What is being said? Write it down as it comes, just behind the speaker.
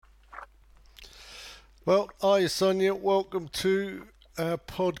Well, hi Sonia, welcome to our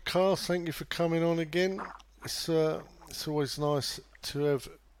podcast. Thank you for coming on again. It's always nice to have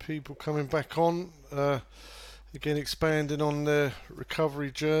people coming back on, again expanding on their recovery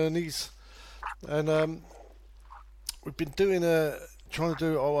journeys. And we've been trying to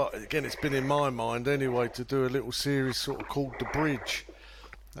do. Oh, well, again, it's been in my mind anyway to do a little series sort of called The Bridge,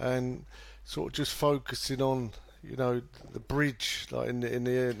 and sort of just focusing on the bridge, like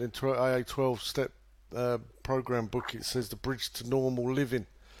in AA 12 step program book. It says the bridge to normal living,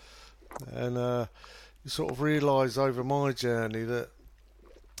 and you sort of realise over my journey that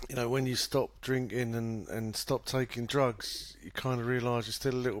when you stop drinking and stop taking drugs, you kind of realise you're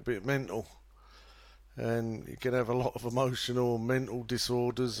still a little bit mental, and you can have a lot of emotional and mental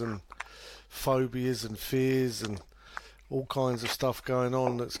disorders and phobias and fears and all kinds of stuff going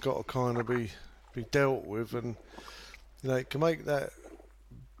on that's got to kind of be dealt with. And it can make that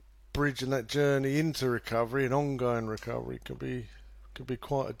bridge and that journey into recovery and ongoing recovery can be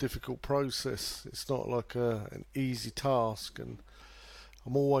quite a difficult process. It's not like an easy task, and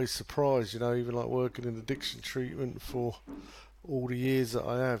I'm always surprised, even like working in addiction treatment for all the years that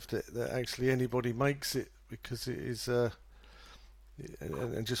I have, that actually anybody makes it, because it is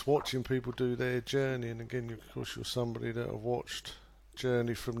and just watching people do their journey. And again, of course, you're somebody that have watched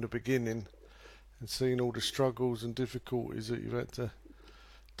journey from the beginning and seen all the struggles and difficulties that you've had to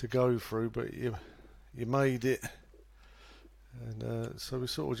go through, but you made it. And so we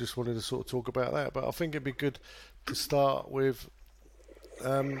sort of just wanted to sort of talk about that. But I think it'd be good to start with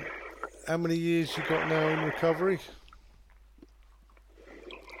how many years you got now in recovery?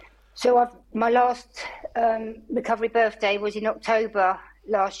 So my last recovery birthday was in October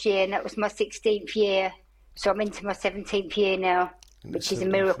last year, and that was my 16th year. So I'm into my 17th year now, which is a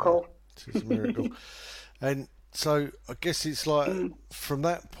miracle. It is a miracle. And so I guess it's like from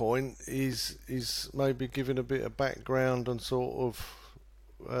that point is maybe giving a bit of background on sort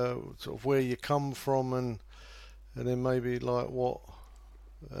of where you come from, and then maybe like what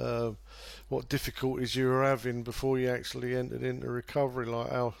difficulties you were having before you actually entered into recovery, like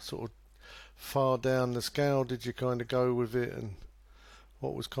how sort of far down the scale did you kind of go with it, and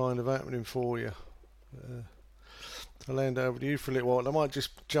what was kind of happening for you. I'll hand over to you for a little while. I might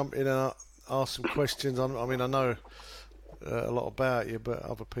just jump in and ask some questions. I mean, I know a lot about you, but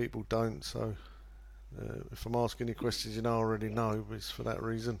other people don't, so if I'm asking any questions I already know, but it's for that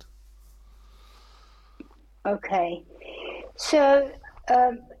reason. Okay. So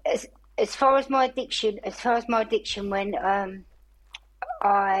as far as my addiction went,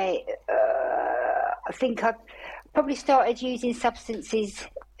 I think I probably started using substances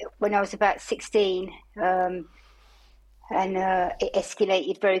when I was about 16, and it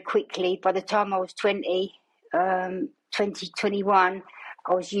escalated very quickly. By the time I was 21,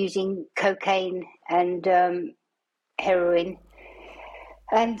 I was using cocaine and heroin,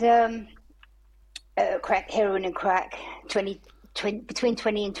 and heroin and crack, between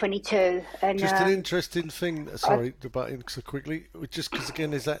 20 and 22. And just an interesting thing, sorry to butt in so quickly, just because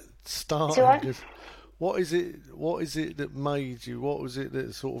again, is that starting? So what is it that made you, what was it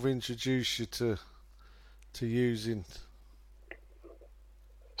that sort of introduced you to using?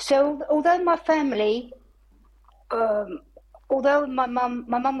 So although my family, although my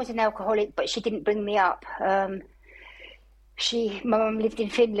mum was an alcoholic, but she didn't bring me up. My mum lived in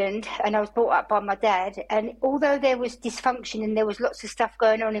Finland, and I was brought up by my dad. And although there was dysfunction and there was lots of stuff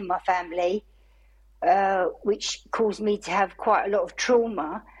going on in my family, which caused me to have quite a lot of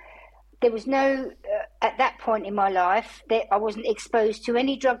trauma, there was no, at that point in my life, that I wasn't exposed to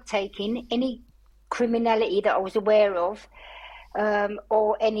any drug taking, any criminality that I was aware of,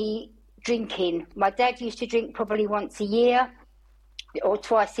 or any drinking. My dad used to drink probably once a year or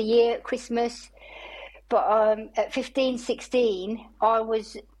twice a year at Christmas. But at 15, 16, I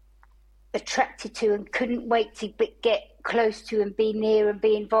was attracted to and couldn't wait to get close to and be near and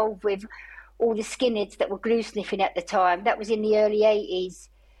be involved with all the skinheads that were glue sniffing at the time. That was in the early 80s.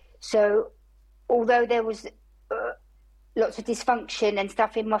 So although there was lots of dysfunction and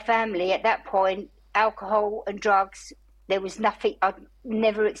stuff in my family, at that point, alcohol and drugs, there was nothing. I'd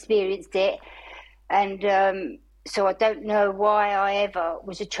never experienced it. And so I don't know why I ever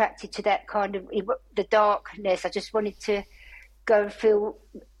was attracted to that kind of the darkness. I just wanted to go and feel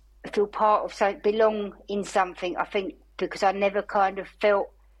part of something, belong in something. I think because I never kind of felt,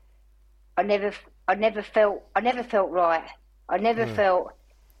 I never felt right. I never felt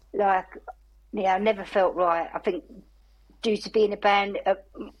like, I never felt right. I think due to being a band,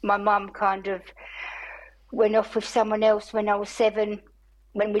 my mum kind of went off with someone else when I was 7,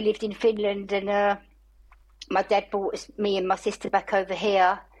 when we lived in Finland, and my dad brought me and my sister back over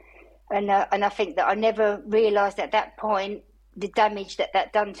here, and I think that I never realised at that point the damage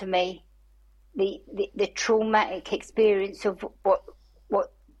that done to me, the traumatic experience of what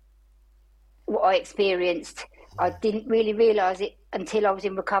I experienced. I didn't really realise it until I was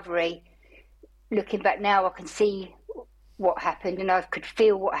in recovery. Looking back now, I can see what happened and I could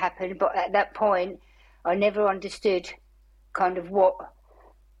feel what happened, but at that point I never understood kind of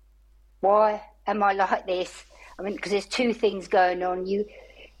why am I like this. I mean, because there's two things going on. You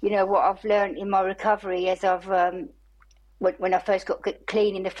know what I've learned in my recovery as I've when I first got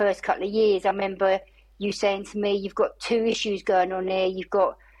clean in the first couple of years, I remember you saying to me, you've got two issues going on there. You've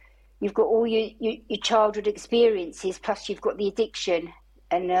got all your childhood experiences, plus you've got the addiction,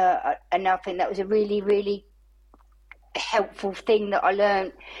 and I think that was a really, really helpful thing that I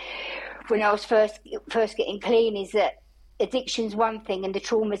learned when I was first getting clean, is that addiction's one thing and the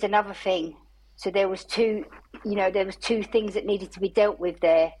trauma's another thing. So there was two things that needed to be dealt with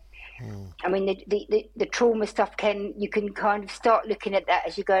there. I mean, the trauma stuff you can kind of start looking at that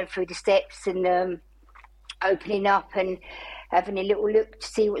as you're going through the steps and opening up and having a little look to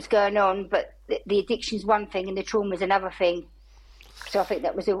see what's going on. But the addiction's one thing and the trauma's another thing. So I think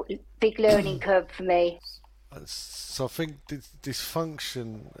that was a big learning curve for me. So I think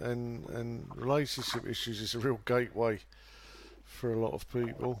dysfunction and relationship issues is a real gateway for a lot of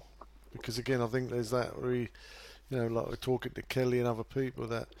people, because again, I think there's that like we're talking to Kelly and other people,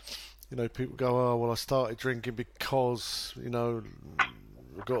 that people go, oh well, I started drinking because I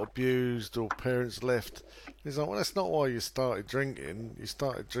got abused or parents left. It's like, well, that's not why you started drinking. You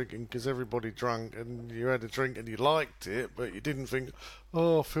started drinking because everybody drank and you had a drink and you liked it, but you didn't think,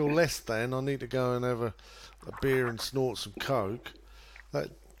 oh, I feel less than, I need to go and have a beer and snort some coke. That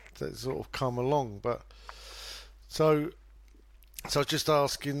sort of come along. But so just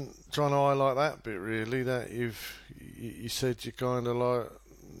asking, trying to highlight that bit really, that you said you kind of like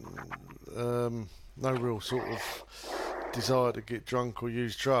no real sort of desire to get drunk or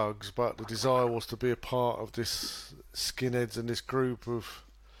use drugs, but the desire was to be a part of this skinheads and this group of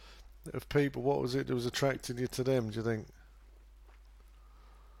people. What was it that was attracting you to them, do you think?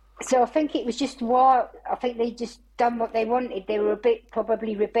 So I think it was just why I think they just done what they wanted. They were a bit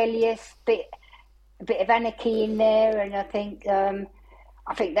probably rebellious, a bit of anarchy in there, and I think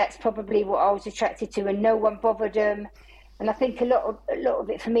that's probably what I was attracted to, and no one bothered them. And I think a lot of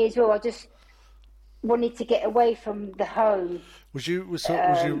it for me as well, I just wanted to get away from the home. Was you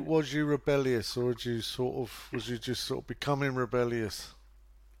rebellious, or was you just sort of becoming rebellious?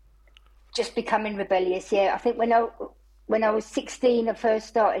 Just becoming rebellious, yeah. I think when I was 16, I first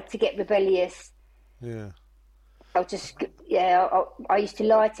started to get rebellious. Yeah. I used to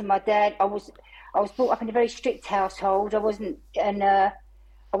lie to my dad. I was brought up in a very strict household. I wasn't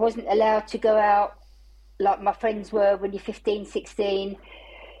allowed to go out like my friends were when you're 15, 16.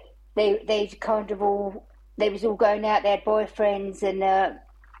 They was all going out, they had boyfriends, and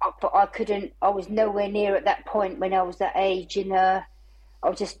but I couldn't. I was nowhere near at that point when I was that age, and I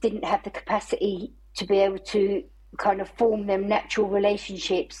just didn't have the capacity to be able to kind of form them natural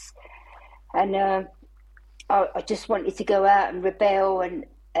relationships, and I just wanted to go out and rebel, and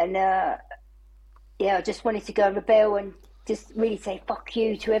I just wanted to go and rebel and just really say fuck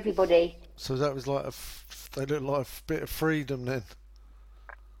you to everybody. So that was like they looked like a bit of freedom then.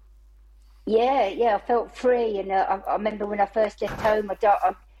 Yeah, I felt free, and I remember when I first left home,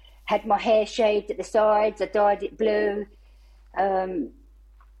 I had my hair shaved at the sides, I dyed it blue,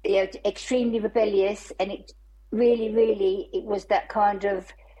 extremely rebellious, and it really, really, it was that kind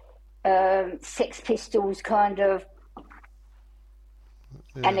of Sex Pistols kind of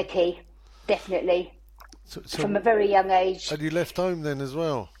anarchy, definitely, from a very young age. And you left home then as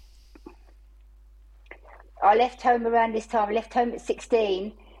well? I left home around this time. I left home at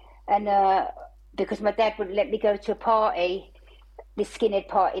 16, and because my dad wouldn't let me go to a party, this skinhead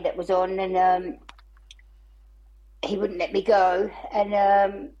party that was on, and he wouldn't let me go, and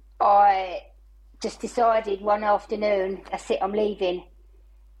I just decided one afternoon, that's it, I'm leaving.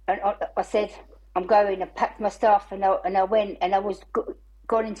 And I said, I'm going. I packed my stuff, and I went, and I was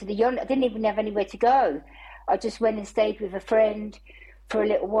gone into the yard. I didn't even have anywhere to go. I just went and stayed with a friend for a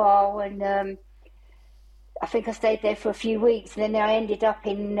little while, and I think I stayed there for a few weeks, and then I ended up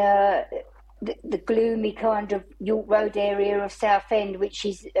in the gloomy kind of York Road area of Southend, which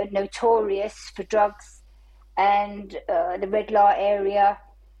is notorious for drugs, and the red light area.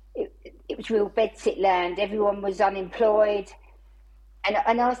 It was real bedsit land. Everyone was unemployed, and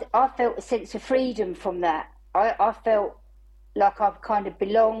I felt a sense of freedom from that. I felt like I kind of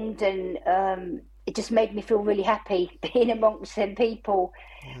belonged, and it just made me feel really happy being amongst them people.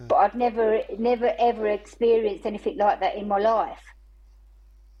 Yeah. But I'd never ever experienced anything like that in my life.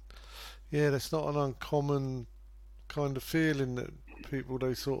 Yeah, that's not an uncommon kind of feeling that people,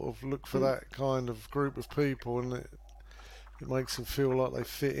 they sort of look for that kind of group of people, and it makes them feel like they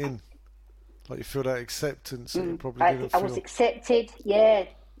fit in, like you feel that acceptance that you probably didn't I was feel. accepted. Yeah,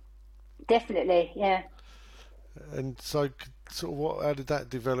 definitely. Yeah. And so, sort of, how did that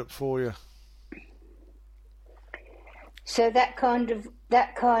develop for you? So that kind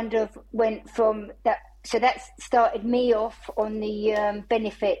of went from that. So that started me off on the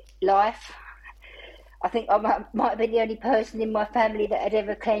benefit life. I think I might have been the only person in my family that had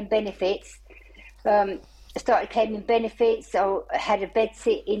ever claimed benefits. I started claiming benefits. I had a bed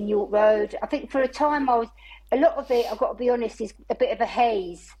sit in York Road. I think for a time a lot of it, I've got to be honest, is a bit of a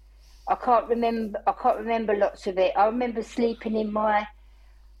haze. I can't remember lots of it. I remember sleeping in my,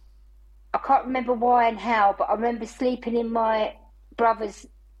 I can't remember why and how, but I remember sleeping in my brother's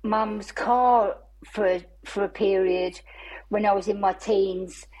mum's car for a period when I was in my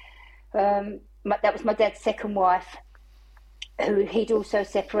teens. That was my dad's second wife, who he'd also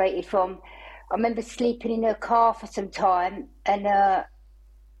separated from. I remember sleeping in her car for some time, and I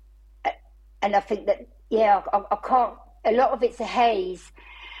think that, yeah, I can't. A lot of it's a haze,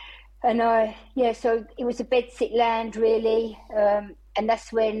 and so it was a bedsit land really, and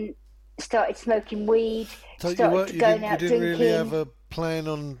that's when I started smoking weed, So started going you out didn't really have drinking. a plan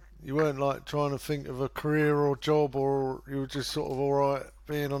on. You weren't like trying to think of a career or job, or you were just sort of all right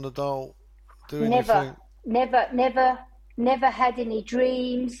being an adult, doing your Never, thing. never had any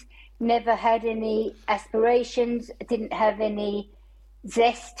dreams. Never had any aspirations. I didn't have any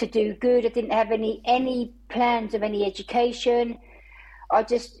zest to do good. I didn't have any plans of any education. I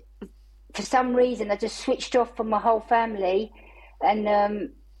just, for some reason, I just switched off from my whole family, and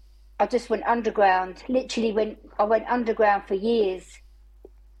I just went underground. Literally, I went underground for years,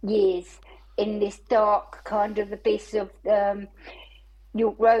 in this dark kind of abyss of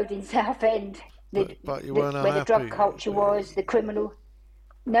York Road in Southend, But you weren't where the drug unhappy. culture was, the criminal.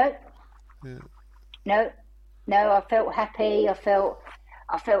 No, Yeah. no, no. I felt happy. I felt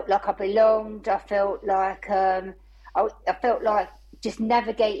like I belonged. I felt like I felt like just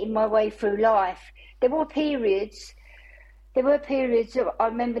navigating my way through life. There were periods. There were periods. I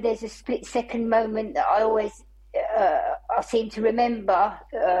remember there's a split second moment that I seem to remember.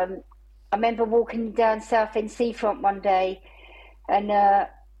 I remember walking down Southend Seafront one day, and I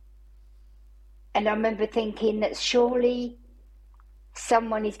remember thinking that surely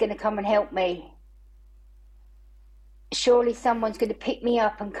someone is going to come and help me. Surely someone's going to pick me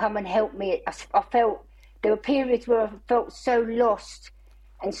up and come and help me. I felt there were periods where I felt so lost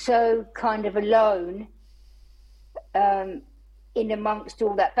and so kind of alone, in amongst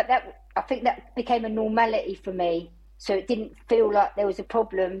all that. But I think that became a normality for me. So it didn't feel like there was a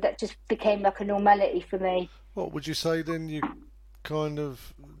problem. That just became like a normality for me. What would you say then? You kind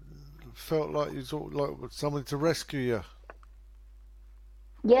of felt like you sort of like someone to rescue you.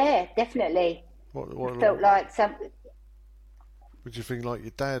 Yeah, definitely. What Felt like some. would you think, like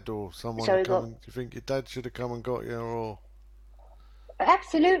your dad or someone to Sorry, come got. and? Do you think your dad should have come and got you, or?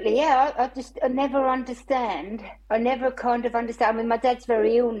 Absolutely, yeah. I never understand. I never kind of understand. I mean, my dad's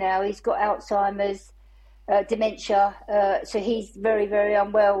very ill now. He's got Alzheimer's, dementia. So he's very, very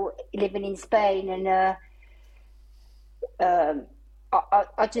unwell living in Spain. And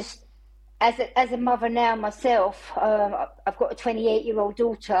I just, as a mother now myself, I've got a 28-year-old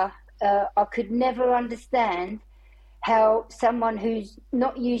daughter. I could never understand how someone who's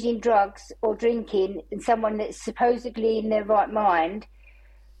not using drugs or drinking, and someone that's supposedly in their right mind,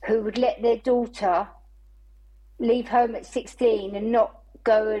 who would let their daughter leave home at 16 and not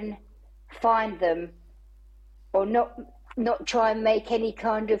go and find them, or not try and make any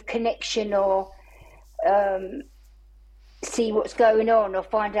kind of connection, or see what's going on, or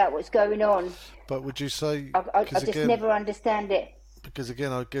find out what's going on. But would you say, I just never understand it. because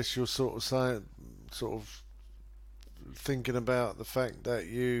again, I guess you're sort of saying, sort of thinking about the fact that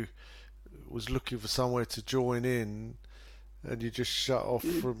you was looking for somewhere to join in, and you just shut off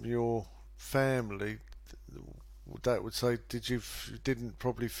from your family. That would say, you didn't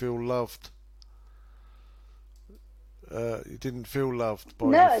probably feel loved. You didn't feel loved by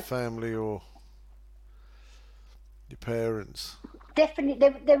your No, family or your parents. definitely.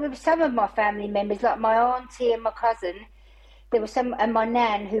 There were some of my family members, like my auntie and my cousin. There were some, and my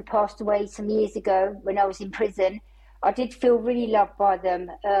nan, who passed away some years ago when I was in prison. I did feel really loved by them,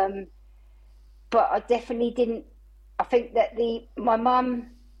 but I definitely didn't. I think that my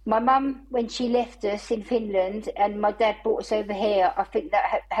mum, when she left us in Finland, and my dad brought us over here, I think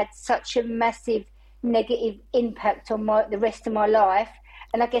that had such a massive negative impact on the rest of my life,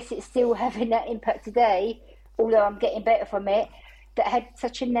 and I guess it's still having that impact today. Although I'm getting better from it, that had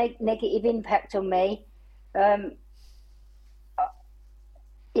such a negative impact on me.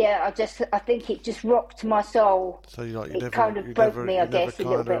 Yeah, I think it just rocked my soul. So you It kind of broke me, I guess, a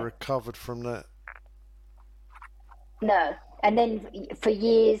little kind of bit. recovered from that. No, and then for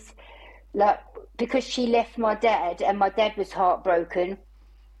years, like because she left my dad, and my dad was heartbroken.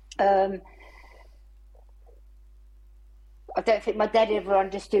 I don't think my dad ever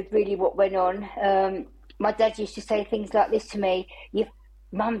understood really what went on. My dad used to say things like this to me: "Your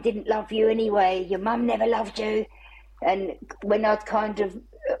mum didn't love you anyway. Your mum never loved you." And when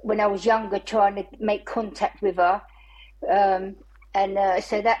when I was younger, trying to make contact with her,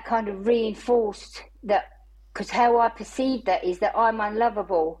 so that kind of reinforced that, because how I perceive that is that I'm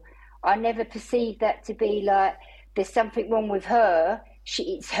unlovable. I never perceived that to be like there's something wrong with her.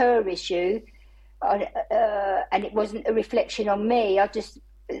 It's her issue, and it wasn't a reflection on me. I just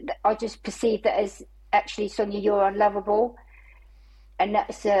perceived that as, actually, Sonia, you're unlovable, and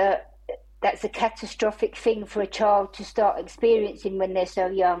that's a catastrophic thing for a child to start experiencing when they're so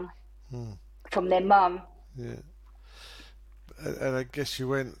young from their mum. Yeah. And I guess you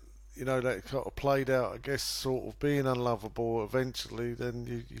went, that kind of played out, I guess, sort of being unlovable eventually.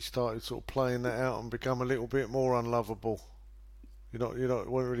 Then you started sort of playing that out and become a little bit more unlovable. Weren't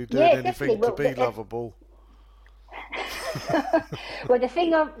really doing anything to be lovable. Well, the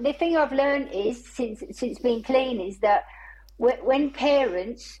thing I've learned is, since being clean, is that when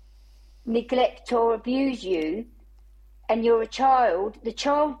parents neglect or abuse you, and you're a child, the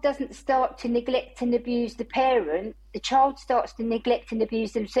child doesn't start to neglect and abuse the parent. The child starts to neglect and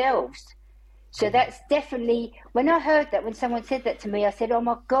abuse themselves. So that's definitely, when I heard that, when someone said that to me, I said, oh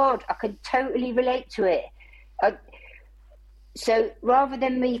my God, I can totally relate to it. So rather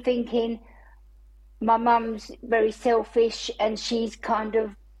than me thinking my mum's very selfish and she's kind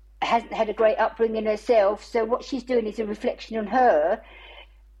of hasn't had a great upbringing herself, so what she's doing is a reflection on her,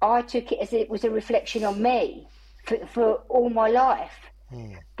 I took it as it was a reflection on me for all my life.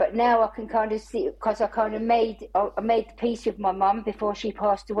 But now I can kind of see, because I made the peace with my mum before she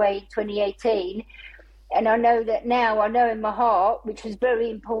passed away in 2018, and I know that now, I know in my heart, which was very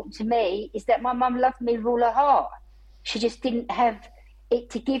important to me, is that my mum loved me with all her heart. She just didn't have it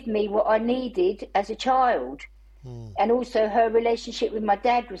to give me what I needed as a child. And also her relationship with my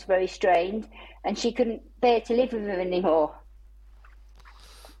dad was very strained, and she couldn't bear to live with him anymore.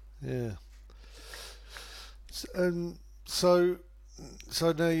 Yeah. So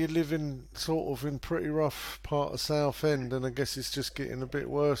now you're living sort of in pretty rough part of Southend, and I guess it's just getting a bit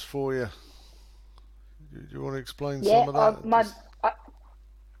worse for you. Do you want to explain some of that?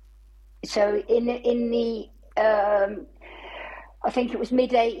 So in the I think it was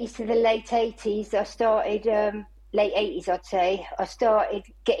mid 80s to the late 80s, I started, late 80s I'd say, I started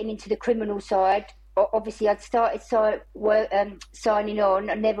getting into the criminal side. Obviously I'd started signing on,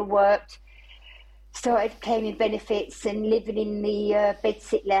 I never worked, started claiming benefits and living in the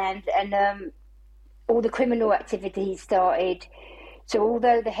bedsit land, and all the criminal activities started. So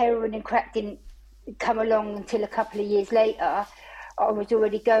although the heroin and crack didn't come along until a couple of years later, I was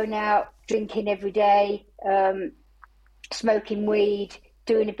already going out, drinking every day, smoking weed,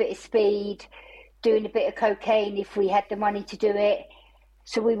 doing a bit of speed, doing a bit of cocaine if we had the money to do it.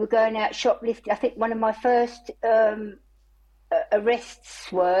 So we were going out shoplifting. I think one of my first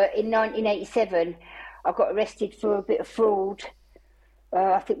arrests were in 1987. I got arrested for a bit of fraud.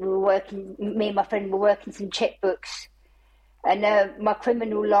 I think me and my friend were working some checkbooks, and my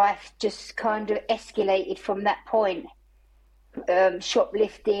criminal life just kind of escalated from that point.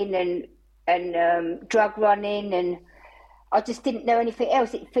 Shoplifting and drug running, and I just didn't know anything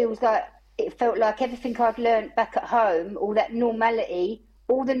else. It felt like everything I'd learned back at home, all that normality,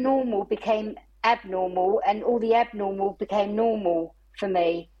 all the normal became abnormal, and all the abnormal became normal for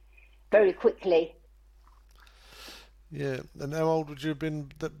me very quickly. Yeah, and how old would you have been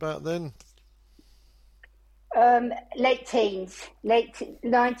back then? Late teens, late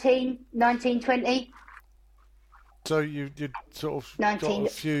 19, 20. So you'd sort of 19.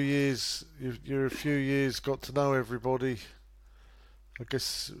 got a few years. You're a few years got to know everybody. I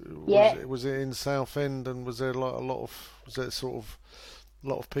guess was it in Southend, and was there like was there sort of a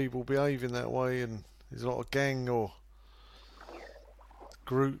lot of people behaving that way, and there's a lot of gang or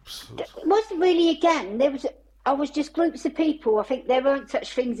groups? It wasn't really a gang. I was just groups of people. I think there weren't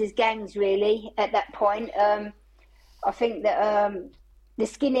such things as gangs really at that point. I think that the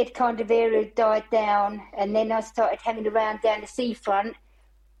skinhead kind of era died down, and then I started hanging around down the seafront,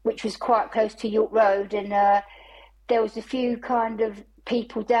 which was quite close to York Road, and there was a few kind of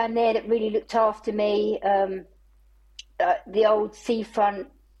people down there that really looked after me. The old seafront,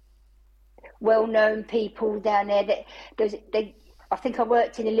 well-known people down there. I think I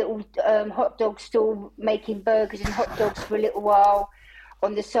worked in a little hot dog stall making burgers and hot dogs for a little while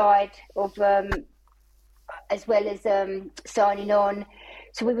on the side of, as well as signing on.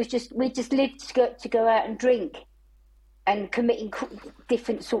 So we just lived to go out and drink and committing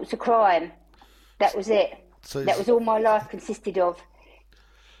different sorts of crime. That was it. So That was all my life consisted of.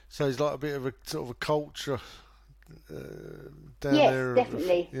 so it's like a bit of a sort of a culture uh, down Yes, there.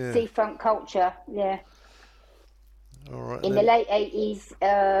 definitely. Yeah. Seafront culture, yeah. All right. In the late 80s,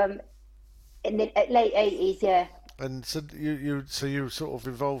 late 80s, yeah. And so you were sort of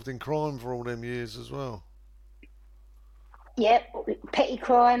involved in crime for all them years as well. Yep, petty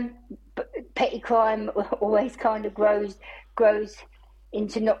crime. Petty crime always kind of grows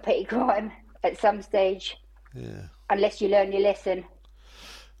into not petty crime at some stage, Yeah. unless you learn your lesson.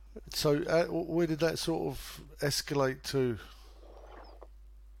 So where did that sort of escalate to?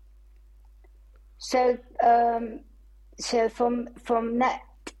 So, so from that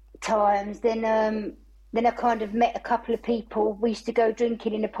times, then I kind of met a couple of people. We used to go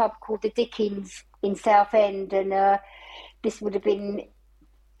drinking in a pub called the Dickens in Southend, and this would have been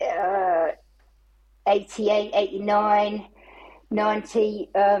 88, 89, 90,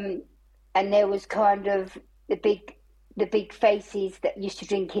 and there was kind of the big faces that used to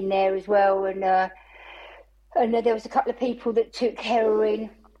drink in there as well, and there was a couple of people that took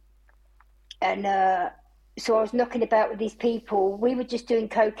heroin, and so I was knocking about with these people. We were just doing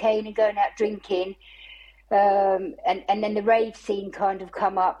cocaine and going out drinking, and then the rave scene kind of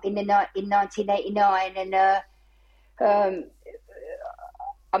come up in 1989, and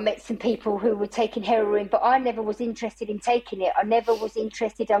I met some people who were taking heroin, but I never was interested in taking it. I never was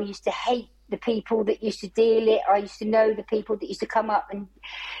interested. I used to hate the people that used to deal it. I used to know the people that used to come up and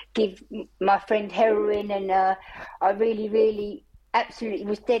give my friend heroin, and I really, really, absolutely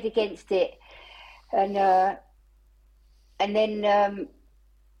was dead against it. And then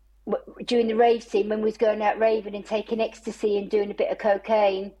during the rave scene, when we was going out raving and taking ecstasy and doing a bit of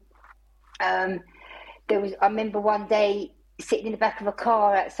cocaine, I remember one day sitting in the back of a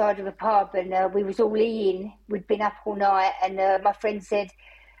car outside of a pub, and we was all eating. We'd been up all night, and my friend said,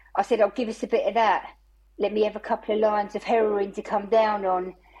 "I'll give us a bit of that. Let me have a couple of lines of heroin to come down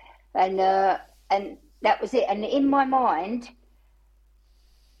on," and that was it. And in my mind,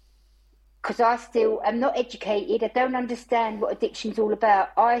 because I still am not educated, I don't understand what addiction's all about.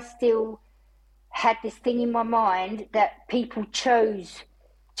 I still had this thing in my mind that people chose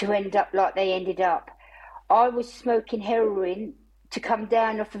to end up like they ended up. I was smoking heroin to come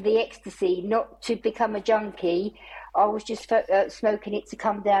down off of the ecstasy, not to become a junkie. I was just smoking it to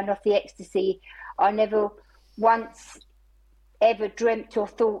come down off the ecstasy. I never once ever dreamt or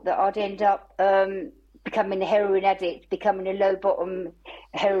thought that I'd end up becoming a heroin addict, becoming a low bottom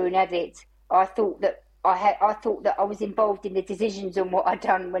heroin addict. I thought that I was involved in the decisions on what I'd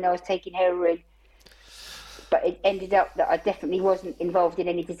done when I was taking heroin, but it ended up that I definitely wasn't involved in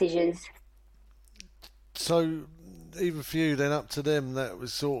any decisions. So even for you, then up to them, that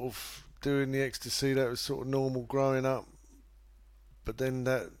was sort of doing the ecstasy. That was sort of normal growing up. But then in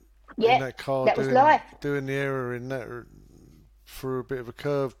that car that was life. doing the heroin, that threw a bit of a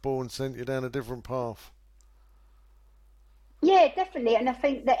curveball and sent you down a different path. Yeah, definitely. And I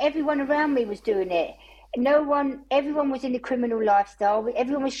think that everyone around me was doing it. Everyone was in a criminal lifestyle.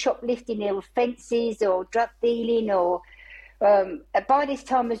 Everyone was shoplifting their offences or drug dealing or by this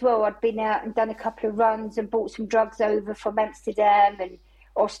time as well, I'd been out and done a couple of runs and bought some drugs over from Amsterdam and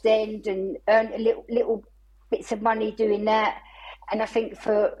Ostend and earned a little bits of money doing that. And I think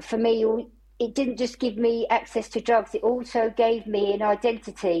for me, it didn't just give me access to drugs, it also gave me an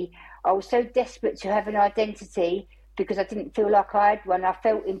identity. I was so desperate to have an identity because I didn't feel like I had one. I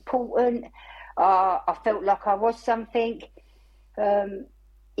felt important. I felt like I was something.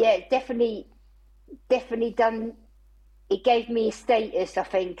 Yeah, definitely done. It gave me a status, I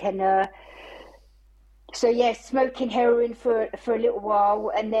think, and so yeah, smoking heroin for a little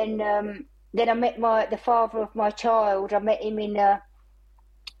while, and then I met the father of my child. I met him in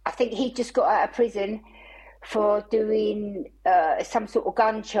I think he just got out of prison for doing some sort of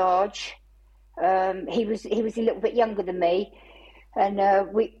gun charge. He was a little bit younger than me, and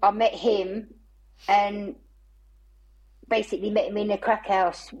I met him, and basically met him in a crack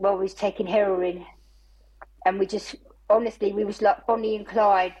house while we was taking heroin, and we just. Honestly, we was like Bonnie and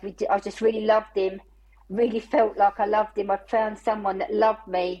Clyde. I just really loved him, really felt like I loved him. I'd found someone that loved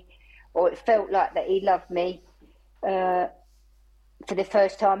me, or it felt like that he loved me for the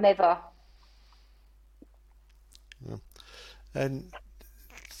first time ever. Yeah. And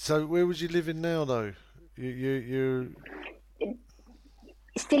so where was you living now, though? You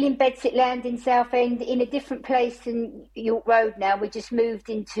still in Bedsit Land in Southend, in a different place than York Road now. We just moved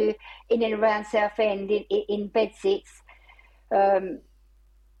in and around Southend in Bedsits.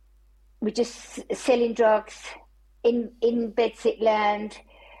 We're just selling drugs in Bedsit Land,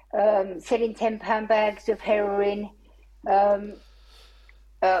 selling £10 bags of heroin,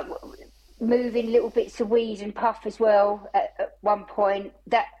 moving little bits of weed and puff as well at one point.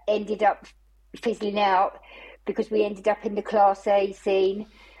 That ended up fizzling out because we ended up in the Class A scene.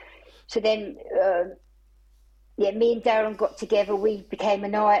 So then, me and Darren got together, we became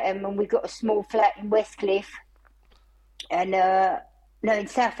an item, and we got a small flat in Westcliff. And, no, in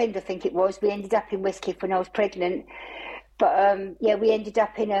Southend, I think it was. We ended up in Westcliff when I was pregnant. But, we ended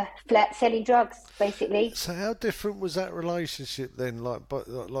up in a flat selling drugs, basically. So how different was that relationship then? Like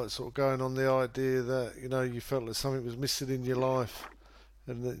sort of going on the idea that, you felt that something was missing in your life,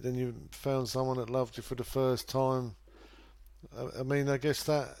 and then you found someone that loved you for the first time. I mean, I guess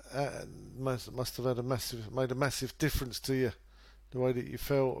that must have made a massive difference to you, the way that you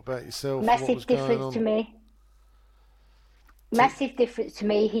felt about yourself. Massive and what was going difference on. to me. Massive difference to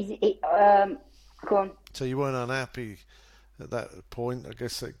me. Go on. So you weren't unhappy at that point. I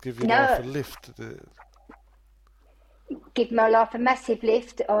guess that gave your No. life a lift. Give my life a massive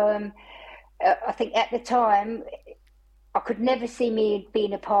lift. I think at the time, I could never see me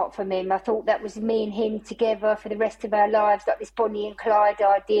being apart from him. I thought that was me and him together for the rest of our lives, like this Bonnie and Clyde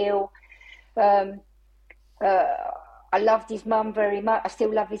ideal. I loved his mum very much. I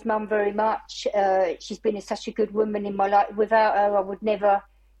still love his mum very much. She's been such a good woman in my life. Without her, I would never,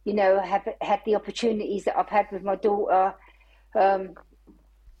 have had the opportunities that I've had with my daughter.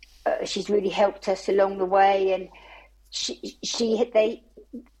 She's really helped us along the way, and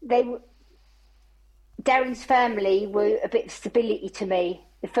Darren's family were a bit of stability to me.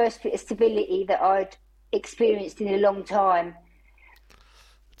 The first bit of stability that I'd experienced in a long time.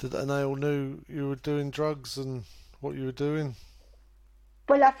 And they all knew you were doing drugs and what you were doing?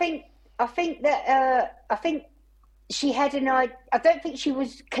 Well, I think she had an idea. I don't think she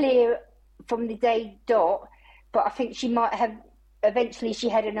was clear from the day dot, but I think she might have. Eventually, she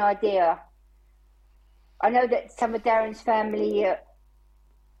had an idea. I know that some of Darren's family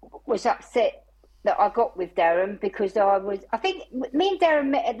was upset that I got with Darren because I think me and Darren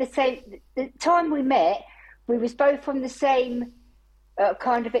met at the time we met. We was both from the same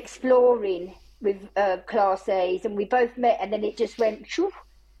kind of exploring with Class A's, and we both met, and then it just went shoo.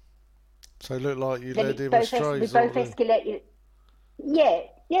 So it looked like you led him astray. We both escalated. Yeah,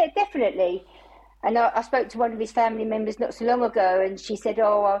 definitely. And I spoke to one of his family members not so long ago, and she said,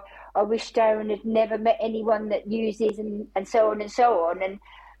 I wish Darren had never met anyone that uses and so on and so on. And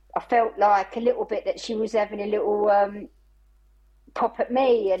I felt like a little bit that she was having a little pop at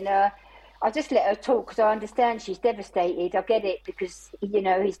me, and I just let her talk because I understand she's devastated. I get it because,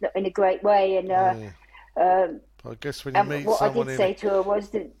 he's not in a great way. And I guess when you meet what someone I did say to her was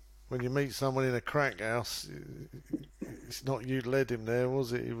that when you meet someone in a crack house, it's not you led him there,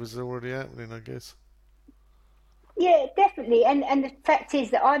 was it? It was already happening, I guess. Yeah, definitely. And the fact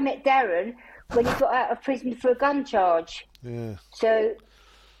is that I met Darren when he got out of prison for a gun charge. Yeah. So,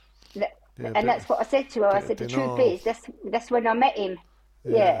 that's what I said to her. I said, the truth is, that's when I met him.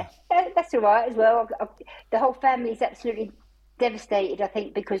 Yeah. That's all right as well. The whole family is absolutely devastated, I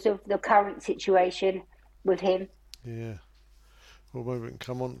think, because of the current situation with him. Yeah. Well, maybe we can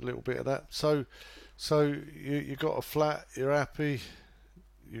come on a little bit of that. So you got a flat, you're happy,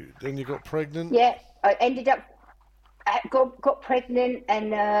 then you got pregnant? Yeah, I ended up, got pregnant,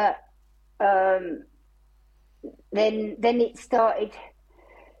 and then it started,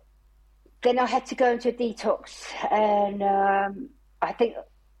 then I had to go into a detox, and I think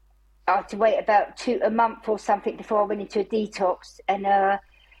I had to wait about a month or something before I went into a detox, and I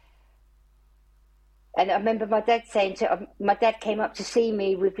remember my dad saying my dad came up to see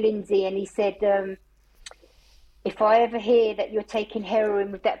me with Lindsay, and he said, if I ever hear that you're taking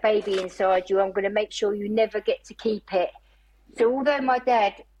heroin with that baby inside you, I'm going to make sure you never get to keep it. So although my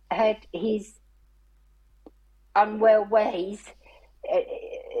dad had his unwell ways,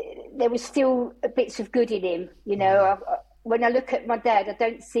 there was still bits of good in him. When I look at my dad, I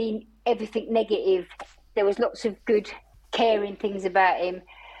don't see everything negative. There was lots of good, caring things about him.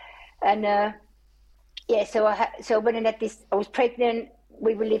 And so I went and had this. I was pregnant.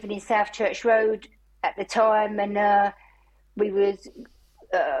 We were living in South Church Road at the time, and we was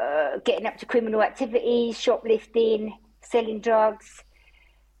getting up to criminal activities, shoplifting, selling drugs,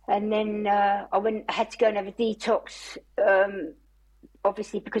 and then I had to go and have a detox,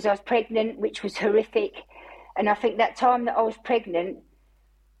 obviously because I was pregnant, which was horrific. And I think that time that I was pregnant,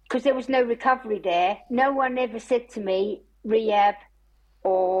 because there was no recovery there, no one ever said to me, rehab,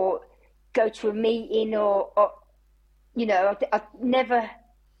 or go to a meeting, or you know, I never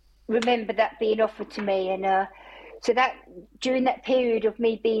remember that being offered to me. And so that during that period of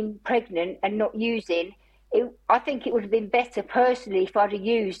me being pregnant and not using, I think it would have been better personally if I'd have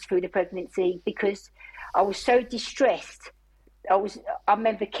used through the pregnancy, because I was so distressed. I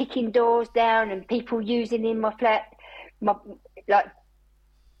remember kicking doors down and people using in my flat.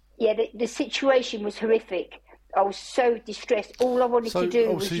 The situation was horrific. I was so distressed. All I wanted to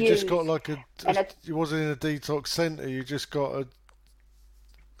do was you use. just got like you wasn't in a detox centre. You just got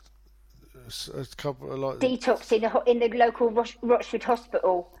a couple of like detox in the local Rochford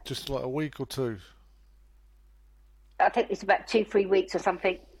hospital. Just like a week or two. I think it's about 2-3 weeks or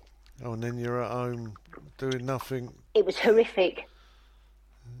something. Oh, and then you're at home doing nothing. It was horrific.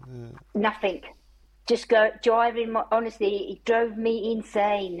 Yeah. Nothing. Just driving. Honestly, it drove me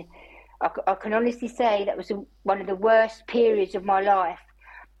insane. I can honestly say that was one of the worst periods of my life,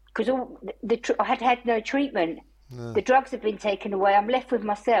 because I had no treatment. No. The drugs have been taken away. I'm left with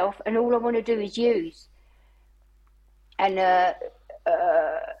myself, and all I want to do is use. And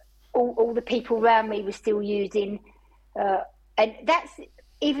all the people around me were still using, and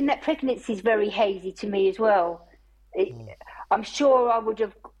even that pregnancy is very hazy to me as well. I'm sure I would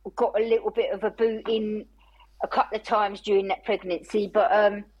have got a little bit of a boot in a couple of times during that pregnancy, but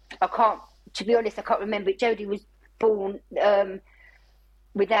I can't. To be honest, I can't remember it. Jodie was born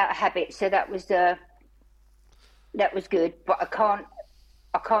without a habit, so that was good. But I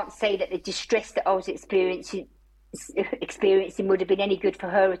can't say that the distress that I was experiencing would have been any good for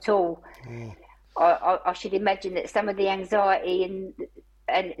her at all. I should imagine that some of the anxiety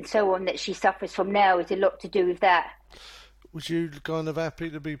and so on that she suffers from now is a lot to do with that. Was you kind of happy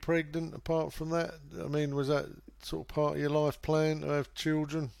to be pregnant apart from that? I mean, was that sort of part of your life plan to have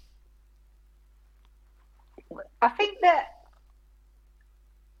children? I think that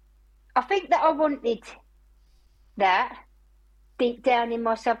I wanted that deep down in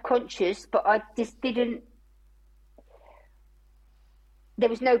my subconscious, but I just didn't. There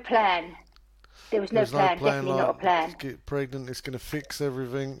was no plan. There was no plan. Definitely not a plan. Get pregnant, it's going to fix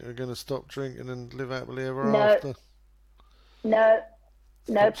everything. You're going to stop drinking and live happily ever after. No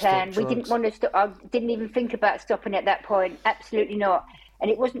plan. We didn't want to stop. I didn't even think about stopping at that point. Absolutely not. And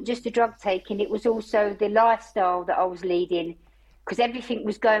it wasn't just the drug taking, it was also the lifestyle that I was leading, because everything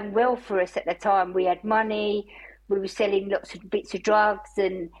was going well for us at the time. We had money, we were selling lots of bits of drugs,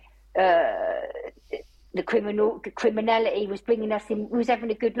 and the criminality was bringing us in. We was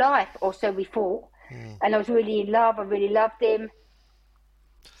having a good life, or so we thought. And I was really in love. I really loved him.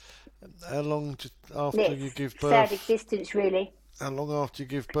 How long after you give birth? Sad existence, really. How long after you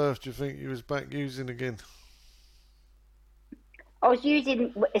give birth do you think you was back using again? I was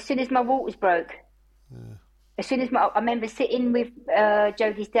using as soon as my waters broke. Yeah. As soon as I remember sitting with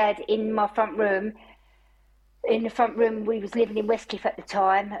Jodie's dad in my front room. In the front room, we was living in Westcliff at the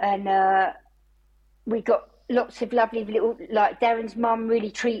time, and we got lots of lovely little, like Darren's mum really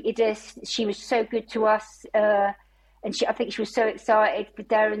treated us. She was so good to us, and I think she was so excited for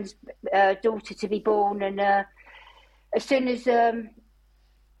Darren's daughter to be born. And as soon as the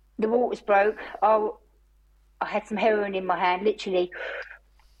waters broke, I had some heroin in my hand, literally.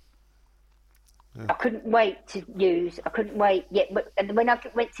 Yeah. I couldn't wait to use. I couldn't wait yet. And when I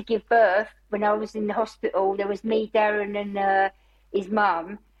went to give birth, when I was in the hospital, there was me, Darren, and his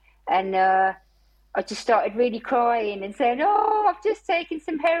mum, and I just started really crying and saying, "Oh, I've just taken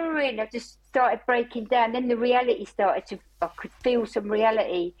some heroin." I just started breaking down. Then the reality started I could feel some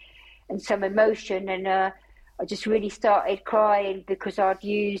reality and some emotion, and I just really started crying because I'd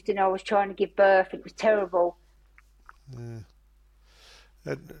used and I was trying to give birth. It was terrible. Yeah.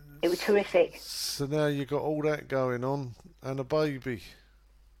 It was horrific. So now you've got all that going on and a baby.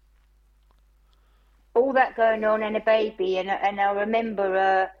 All that going on and a baby, and I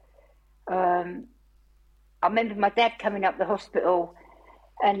remember my dad coming up the hospital,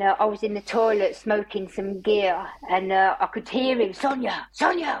 and I was in the toilet smoking some gear, and I could hear him,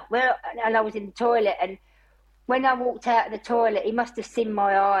 Sonia, where? And I was in the toilet, and when I walked out of the toilet, he must have seen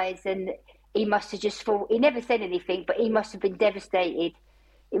my eyes, and he must have just thought, he never said anything, but he must have been devastated.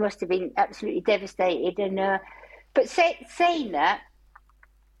 He must have been absolutely devastated. And but saying that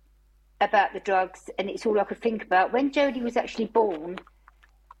about the drugs, and it's all I could think about, when Jodie was actually born,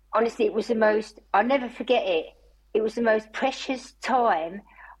 honestly, it was the most, I'll never forget it. It was the most precious time,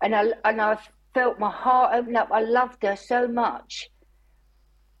 and I felt my heart open up. I loved her so much,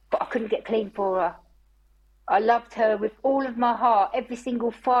 but I couldn't get clean for her. I loved her with all of my heart, every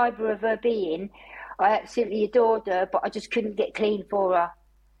single fibre of her being. I absolutely adored her, but I just couldn't get clean for her.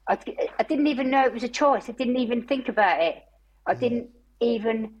 I didn't even know it was a choice. I didn't even think about it. I didn't.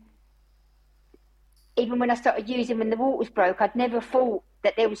 even when I started using when the waters broke, I'd never thought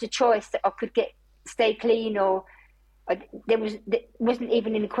that there was a choice that I could stay clean, or there wasn't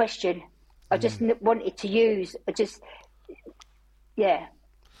even any question. I just wanted to use.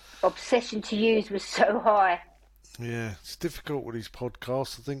 Obsession to use was so high. Yeah, it's difficult with these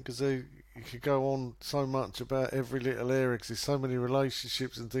podcasts, I think, because you could go on so much about every little area, because there's so many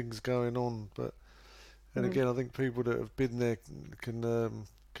relationships and things going on. But and again, I think people that have been there can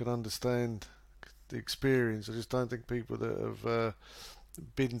understand the experience. I just don't think people that have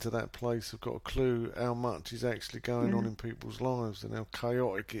been to that place have got a clue how much is actually going on in people's lives and how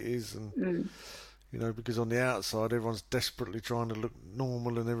chaotic it is. And you know, because on the outside, everyone's desperately trying to look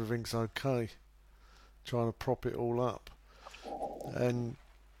normal and everything's okay, trying to prop it all up. And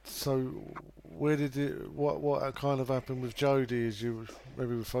so, what kind of happened with Jodie? As you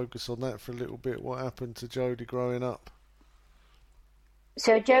maybe we focus on that for a little bit. What happened to Jodie growing up?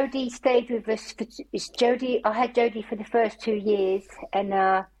 So Jodie stayed with us. I had Jodie for the first 2 years,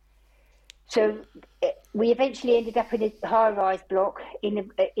 and so we eventually ended up in a high-rise block in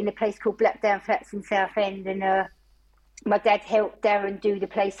a place called Blackdown Flats in Southend, and my dad helped Darren do the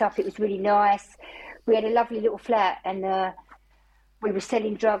place up. It was really nice. We had a lovely little flat, and we were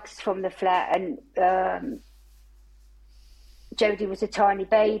selling drugs from the flat, and Jodie was a tiny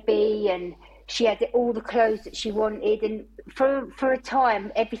baby, and she had all the clothes that she wanted, and for a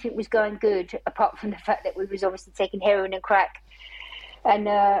time everything was going good, apart from the fact that we was obviously taking heroin and crack, and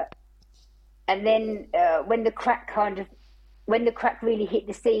then when the crack really hit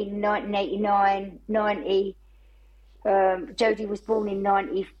the scene in 1989, 90, Jodie was born in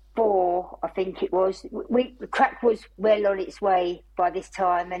 94, I think it was. Crack was well on its way by this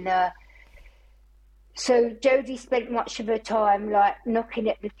time, and so Jodie spent much of her time like knocking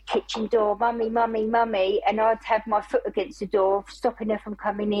at the kitchen door, "Mummy, mummy, mummy," and I'd have my foot against the door, stopping her from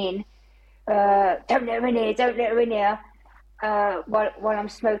coming in. Don't let her in here, don't let her in here, while I'm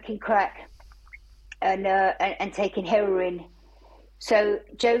smoking crack and taking heroin. So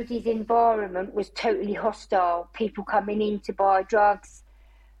Jodie's environment was totally hostile. People coming in to buy drugs.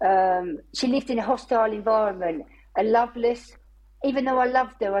 She lived in a hostile environment, a loveless. Even though I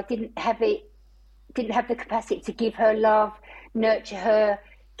loved her, I didn't have the capacity to give her love, nurture her,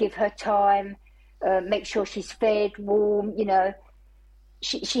 give her time, make sure she's fed, warm. You know,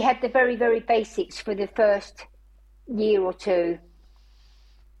 she had the very, very basics for the first year or two.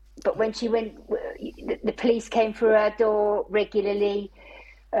 But when she went, the police came through our door regularly.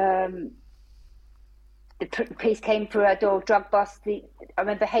 The police came through our door, drug bust. I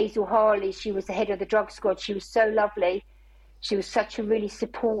remember Hazel Harley, she was the head of the drug squad. She was so lovely. She was such a really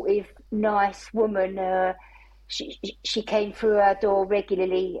supportive, nice woman. She came through our door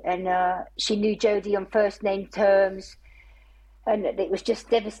regularly, and she knew Jodie on first name terms. And it was just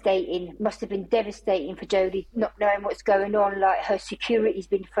devastating. Must have been devastating for Jodie, not knowing what's going on. Like, her security's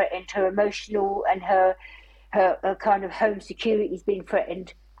been threatened, her emotional and her kind of home security's been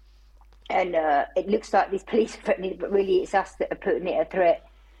threatened. And it looks like these police are threatening it, but really it's us that are putting it a threat.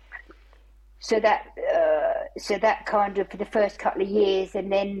 So that kind of for the first couple of years,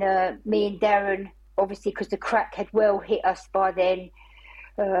 and then me and Darren, obviously because the crack had well hit us by then,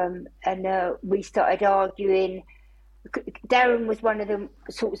 and we started arguing. Darren was one of the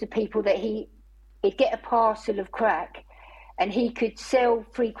sorts of people that he'd get a parcel of crack, and he could sell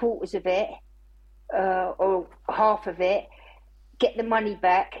 3/4 of it or half of it, get the money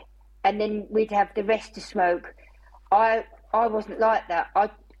back, and then we'd have the rest to smoke. I wasn't like that.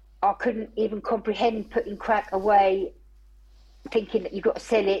 I couldn't even comprehend putting crack away, thinking that you've got to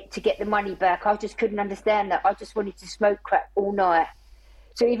sell it to get the money back. I just couldn't understand that. I just wanted to smoke crack all night.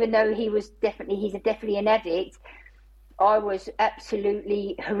 So even though he's definitely an addict, I was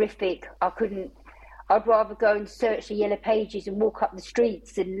absolutely horrific. I'd rather go and search the yellow pages and walk up the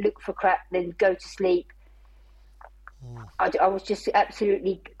streets and look for crack than go to sleep. I was just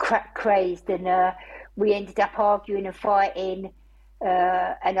absolutely crack crazed, and we ended up arguing and fighting.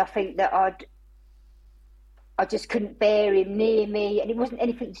 And I think that I just couldn't bear him near me, and it wasn't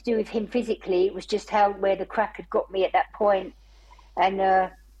anything to do with him physically. It was just where the crack had got me at that point. And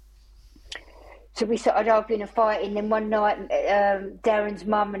so we started arguing and fighting. Then one night, Darren's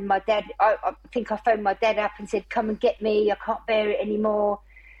mum and my dad, I think I phoned my dad up and said, "Come and get me, I can't bear it anymore."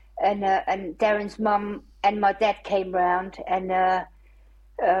 And Darren's mum and my dad came round, and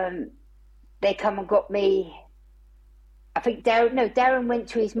they come and got me. I think Darren went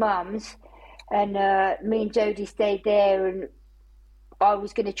to his mum's, and me and Jodie stayed there, and I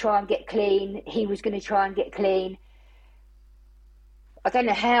was going to try and get clean. He was going to try and get clean. I don't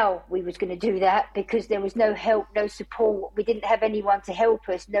know how we was going to do that because there was no help, no support. We didn't have anyone to help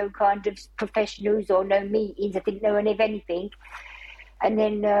us, no kind of professionals or no meetings. I didn't know any of anything. And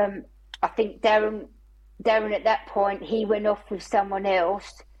then I think Darren at that point, he went off with someone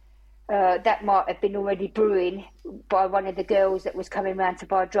else. That might have been already brewing by one of the girls that was coming round to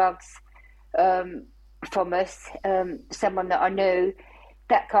buy drugs from us, someone that I knew.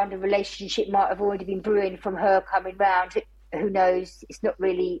 That kind of relationship might have already been brewing from her coming round. Who knows? That's not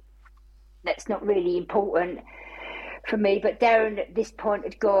really important for me. But Darren at this point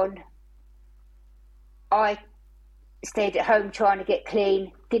had gone. I stayed at home trying to get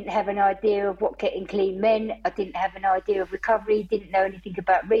clean, didn't have an idea of what getting clean meant. I didn't have an idea of recovery, didn't know anything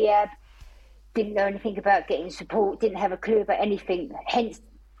about rehab, didn't know anything about getting support, didn't have a clue about anything. Hence,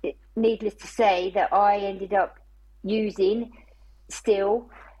 needless to say, that I ended up using still,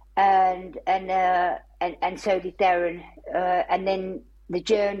 and so did Darren. And then the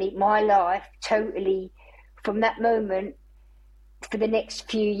journey, my life, totally, from that moment, for the next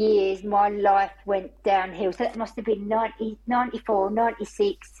few years, my life went downhill. So that must have been 94,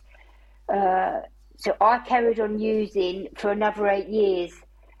 96. So I carried on using for another 8 years,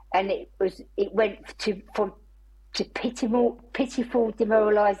 and it went from pitiful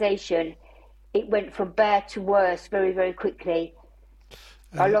demoralisation. It went from bad to worse very, very quickly.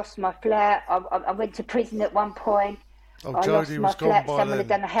 I lost my flat. I went to prison at one point. Jodie was gone by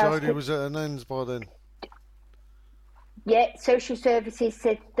then. Jodie was at an end by then. Yeah, social services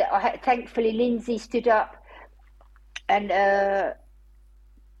said that thankfully Lindsay stood up and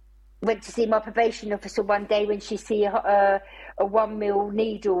went to see my probation officer one day when she see a 1 mil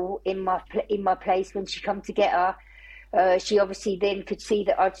needle in my place when she come to get her. She obviously then could see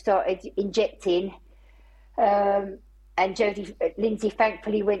that I'd started injecting. And Lindsay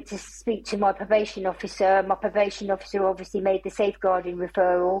thankfully went to speak to my probation officer. My probation officer obviously made the safeguarding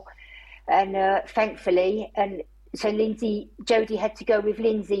referral, and thankfully, and so Jodie had to go with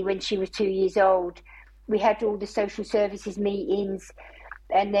Lindsay when she was 2 years old. We had all the social services meetings,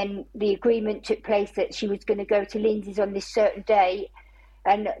 and then the agreement took place that she was going to go to Lindsay's on this certain day.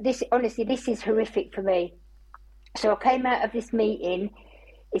 And this is horrific for me. So I came out of this meeting.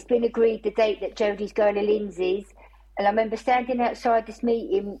 It's been agreed the date that Jodie's going to Lindsay's. And I remember standing outside this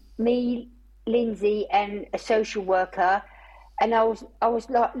meeting, me, Lindsay, and a social worker, and I was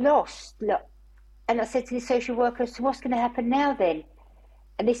like lost. And I said to the social worker, so what's going to happen now then?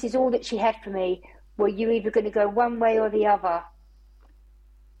 And this is all that she had for me. Well, you're either going to go one way or the other.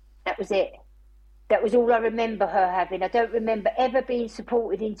 That was it. That was all I remember her having. I don't remember ever being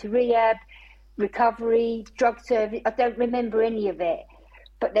supported into rehab, recovery, drug service. I don't remember any of it.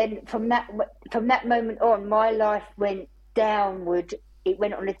 But then from that moment on, my life went downward. It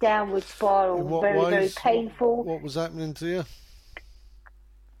went on a downward spiral, very painful. What was happening to you?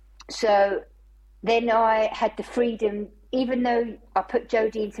 So then I had the freedom, even though I put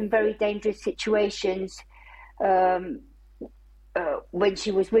Jodie in some very dangerous situations when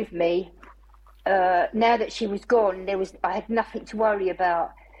she was with me. Now that she was gone, I had nothing to worry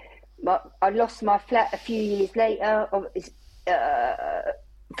about. I lost my flat a few years later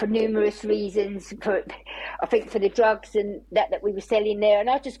for numerous reasons. I think for the drugs and that we were selling there, and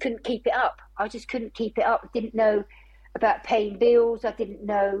I just couldn't keep it up. I didn't know about paying bills. I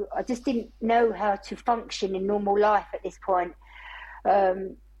just didn't know how to function in normal life at this point.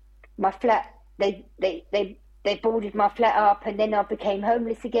 My flat, they boarded my flat up, and then I became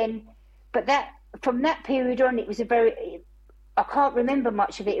homeless again. But from that period on, it was I can't remember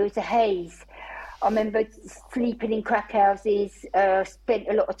much of it. It was a haze. I remember sleeping in crack houses, spent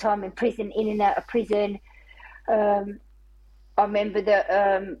a lot of time in prison, in and out of prison. I remember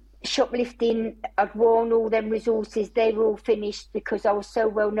that shoplifting, I'd worn all them resources. They were all finished because I was so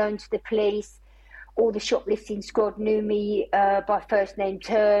well known to the police. All the shoplifting squad knew me by first name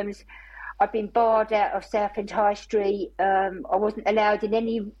terms. I'd been barred out of Southend High Street. I wasn't allowed in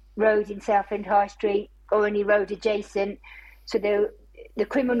any road in Southend High Street or any road adjacent. So the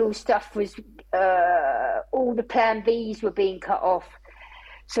criminal stuff was, all the plan Bs were being cut off.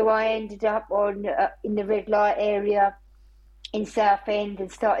 So I ended up in the red light area in Southend and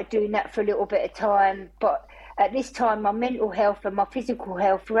started doing that for a little bit of time. But at this time, my mental health and my physical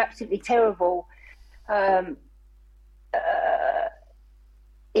health were absolutely terrible.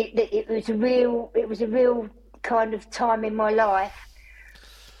 It was a real kind of time in my life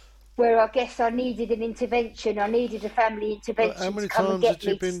where I guess I needed an intervention. I needed a family intervention to come and get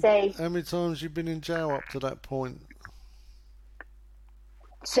me to stay. How many times have you been in jail up to that point?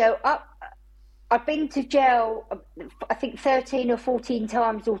 So I've been to jail, I think 13 or 14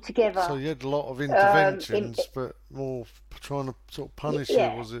 times So altogether. you had a lot of In interventions, but more trying to sort of punish you,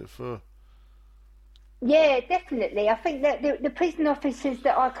 Yeah, was it, for... yeah, definitely. I think that the prison officers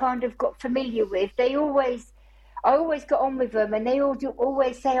that I kind of got familiar with, I always got on with them, and they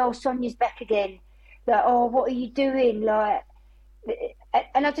always say, "Oh, Sonia's back again." Like, "Oh, what are you doing?" Like,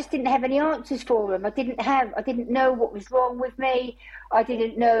 and I just didn't have any answers for them. I didn't know what was wrong with me. I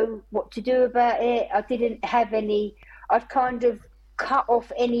didn't know what to do about it. I didn't have any. I'd kind of cut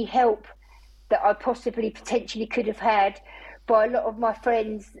off any help that I possibly potentially could have had by a lot of my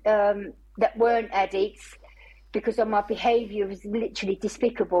friends that weren't addicts, because of my behaviour was literally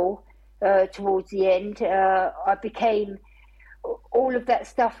despicable towards the end. I became all of that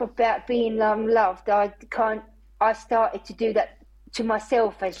stuff about being unloved. I started to do that to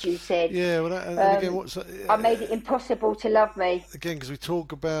myself, as you said. Yeah, well, and again, I made it impossible to love me. again, because we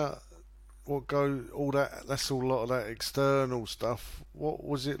talk about all that, that's all, a lot of that external stuff. What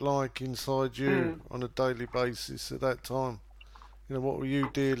was it like inside you Mm. on a daily basis at that time? You know, what were you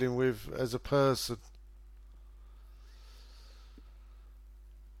dealing with as a person?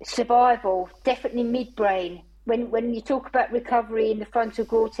 Survival, definitely midbrain. When you talk about recovery in the frontal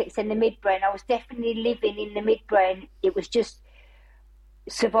cortex and the midbrain, I was definitely living in the midbrain. It was just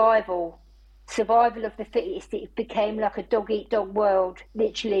survival, survival of the fittest. It became like a dog eat dog world,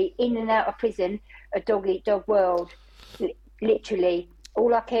 literally in and out of prison, a dog eat dog world. Literally,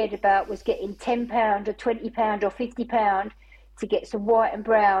 all I cared about was getting £10 or £20 or £50 to get some white and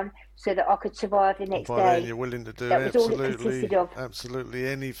brown so that I could survive the And next by then day. you're willing to do That was all it consisted of. absolutely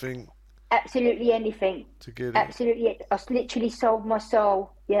anything Absolutely anything. to get it. Absolutely, I literally sold my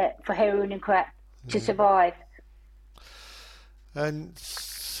soul, yeah, for heroin and crack to survive. And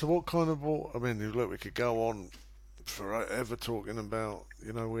so, what kind of? I mean, look, we could go on forever talking about,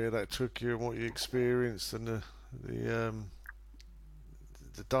 you know, where that took you and what you experienced, and the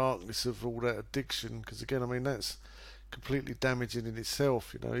the darkness of all that addiction. Because again, I mean, that's completely damaging in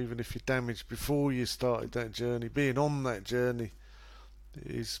itself. You know, even if you're damaged before you started that journey, being on that journey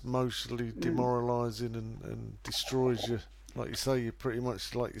is mostly demoralising and destroys you. Like you say, you're pretty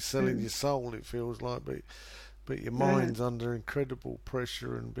much like you're selling your soul. It feels like, but your mind's under incredible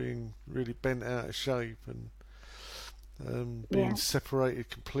pressure and being really bent out of shape, and being Yeah, separated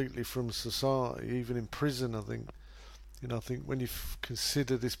completely from society, even in prison. I think, you know, I think when you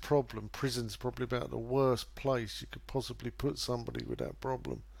consider this problem, prison's probably about the worst place you could possibly put somebody with that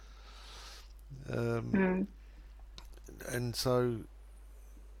problem. Um, and so,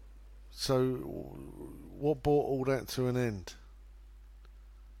 what brought all that to an end?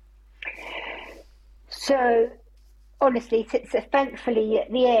 so honestly, so thankfully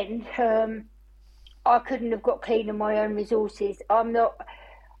at the end, I couldn't have got clean on my own resources. I'm not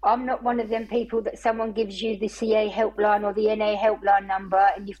one of them people that someone gives you the CA helpline or the NA helpline number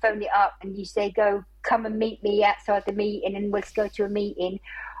and you phone it up and you say, "Go, come and meet me outside the meeting and let's go to a meeting."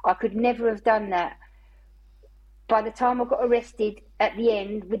 I could never have done that. By the time I got arrested at the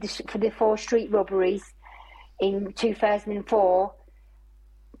end for the 4 street robberies in 2004,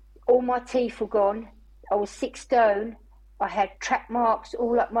 all my teeth were gone. I was 6 stone. I had track marks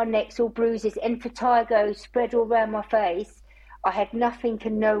all up my neck, all bruises, emphysema spread all around my face. I had nothing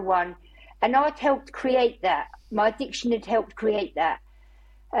and no one. And I'd helped create that. My addiction had helped create that.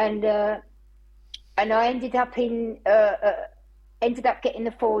 And I ended up getting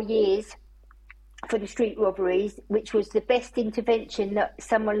the 4 years for the street robberies, which was the best intervention that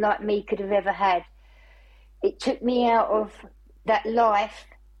someone like me could have ever had. It took me out of that life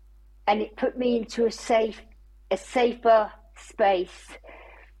and it put me into a safer space.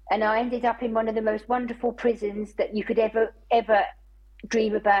 And I ended up in one of the most wonderful prisons that you could ever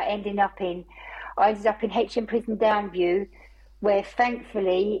dream about ending up in. I ended up in HM Prison Downview, where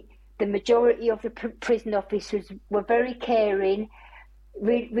thankfully the majority of the prison officers were very caring,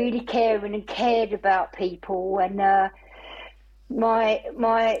 really caring and cared about people. And my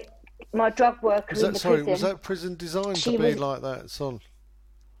drug worker in the prison. Was that prison designed to She be was. like that, son?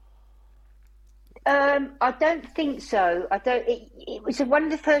 I don't think so. I don't. It was one of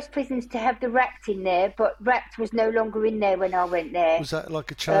the first prisons to have the RACT in there, but RACT was no longer in there when I went there. Was that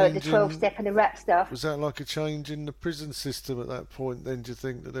like a The change 12-step and the RACT stuff. Was that like a change in the prison system at that point? Then do you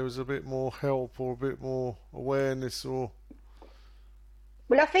think that there was a bit more help or a bit more awareness, or?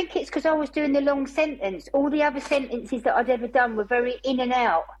 Well, I think it's because I was doing the long sentence. All the other sentences that I'd ever done were very in and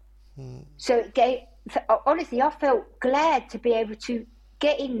out. So it gave. Honestly, I felt glad to be able to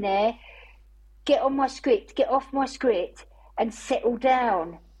get in there, get on my script, get off my script, and settle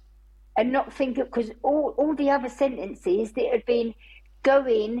down, and not think, because all the other sentences that had been go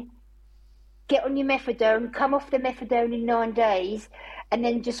in, get on your methadone, come off the methadone in 9 days, and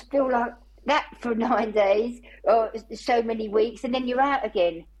then just feel like that for 9 days or so many weeks, and then you're out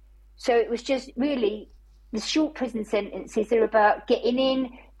again. So it was just really, the short prison sentences are about getting in,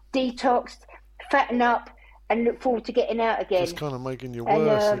 detoxed, fatten up, and look forward to getting out again. Just kind of making you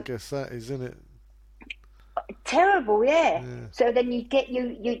worse, I guess that is, isn't it? Terrible, yeah. So then you'd get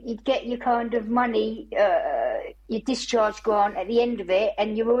your kind of money, your discharge grant at the end of it,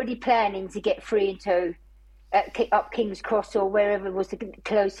 and you're already planning to get 3 and 2 up King's Cross or wherever was the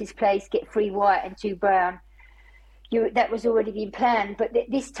closest place, get 3 white and 2 brown. That was already been planned, but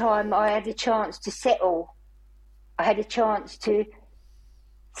this time I had a chance to settle. I had a chance to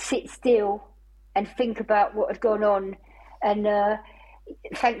sit still and think about what had gone on, and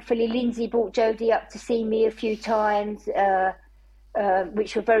thankfully Lindsay brought Jodie up to see me a few times,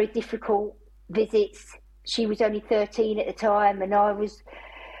 which were very difficult visits. She was only 13 at the time, and I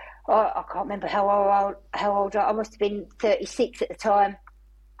can't remember how old I must have been 36 at the time.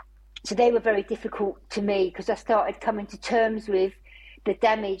 So they were very difficult to me because I started coming to terms with the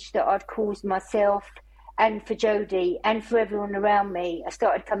damage that I'd caused myself and for Jodie and for everyone around me. I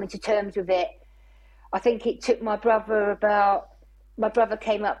started coming to terms with it. I think it took my brother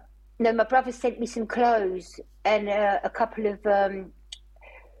sent me some clothes and a couple of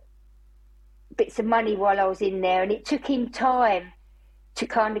bits of money while I was in there, and it took him time to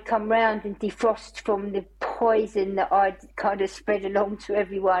kind of come round and defrost from the poison that I'd kind of spread along to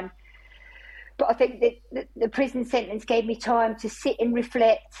everyone. But I think that the prison sentence gave me time to sit and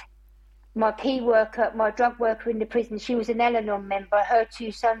reflect. My key worker, my drug worker in the prison, she was an Al-Anon member. Her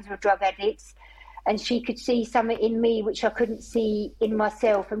 2 sons were drug addicts, and she could see something in me which I couldn't see in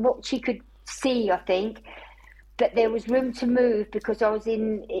myself. And what she could see, I think, that there was room to move because I was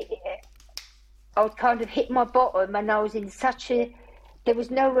kind of hit my bottom, and I was in there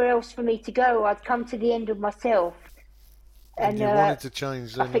was nowhere else for me to go. I'd come to the end of myself. And you wanted to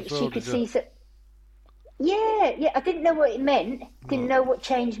change then, I think as well, she could see. Yeah, I didn't know what it meant. Didn't know what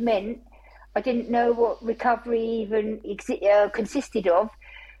change meant. I didn't know what recovery even consisted of,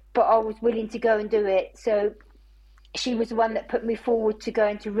 but I was willing to go and do it. So she was the one that put me forward to go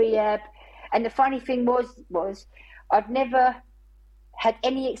into rehab. And the funny thing was I'd never had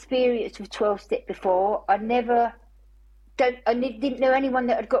any experience with 12-step before. I didn't know anyone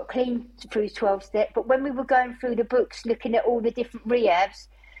that had got clean through 12-step. But when we were going through the books, looking at all the different rehabs,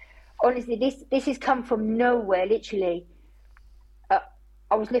 honestly, this has come from nowhere, literally.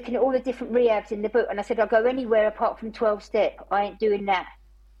 I was looking at all the different rehabs in the book, and I said, I'll go anywhere apart from 12-step. I ain't doing that.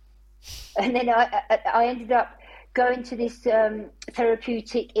 And then I ended up going to this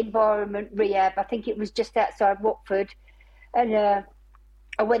therapeutic environment rehab. I think it was just outside Watford. And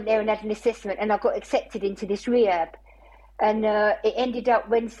I went there and had an assessment, and I got accepted into this rehab. And it ended up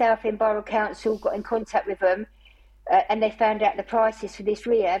when Southend Borough Council got in contact with them, and they found out the prices for this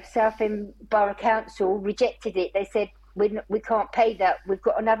rehab, Southend Borough Council rejected it. They said, we can't pay that. We've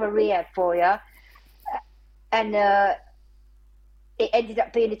got another rehab for you. And it ended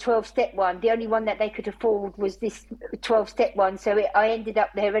up being a 12-step one. The only one that they could afford was this 12-step one. So I ended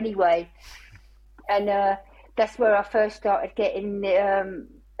up there anyway. And that's where I first started getting an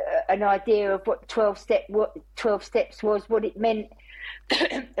idea of what 12 steps was, what it meant.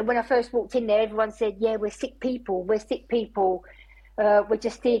 And when I first walked in there, everyone said, yeah, we're sick people. We're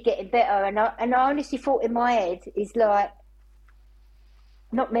just here getting better. And I honestly thought in my head, is like,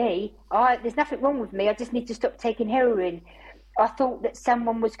 not me. There's nothing wrong with me. I just need to stop taking heroin. I thought that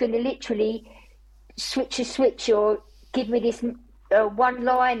someone was going to literally switch a switch or give me this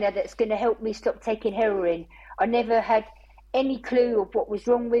one-liner that's going to help me stop taking heroin. I never had any clue of what was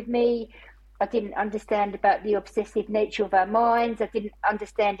wrong with me. I didn't understand about the obsessive nature of our minds. I didn't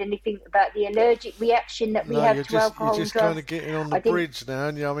understand anything about the allergic reaction that we have to alcohol You're just and drugs. kind of getting on the bridge now,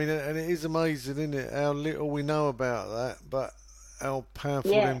 and I mean, and it is amazing, isn't it, how little we know about that, but how powerful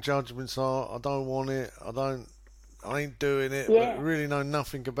them judgments are. I don't want it. I ain't doing it. Yeah. But really know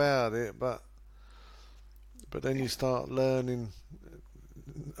nothing about it. But then you start learning.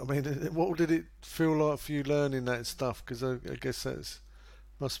 I mean, what did it feel like for you learning that stuff? Because I guess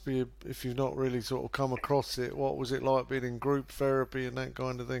must be, if you've not really sort of come across it, what was it like being in group therapy and that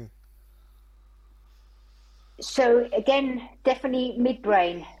kind of thing? So again, definitely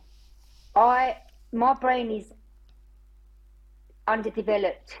midbrain. My brain is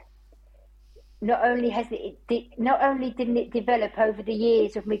underdeveloped. Not only didn't it develop over the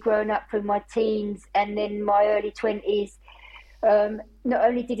years of me growing up through my teens and then my early 20s, not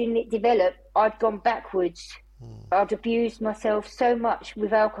only didn't it develop, I'd gone backwards. I'd abused myself so much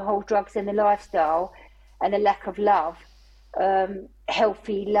with alcohol, drugs and the lifestyle and the lack of love,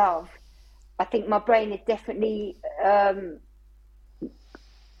 healthy love. I think my brain had definitely,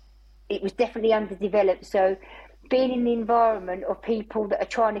 it was definitely underdeveloped. So being in the environment of people that are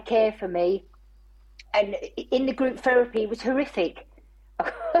trying to care for me, and in the group therapy, was horrific.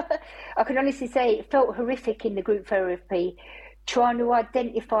 I can honestly say it felt horrific in the group therapy, trying to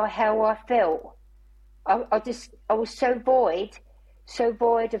identify how I felt. I was so void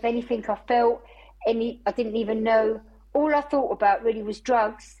of anything I felt. I didn't even know. All I thought about really was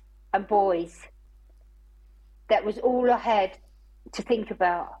drugs and boys. That was all I had to think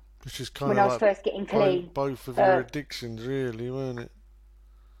about Which is kind when of I was like first getting clean. both of your addictions, really, weren't it?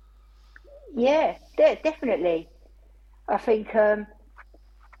 Yeah, definitely. I think I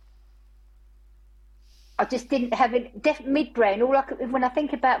just didn't have a midbrain. When I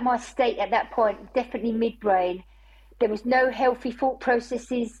think about my state at that point, definitely midbrain. There was no healthy thought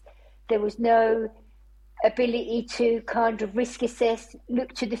processes. There was no ability to kind of risk assess,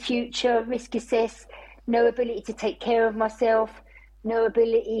 look to the future, risk assess. No ability to take care of myself. No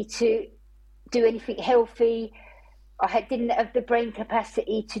ability to do anything healthy. Didn't have the brain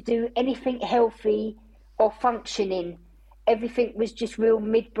capacity to do anything healthy or functioning. Everything was just real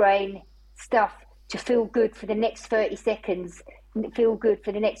midbrain stuff to feel good for the next 30 seconds, feel good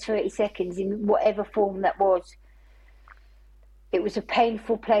for the next 30 seconds in whatever form that was. It was a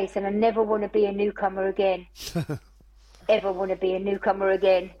painful place, and I never want to be a newcomer again. Ever want to be a newcomer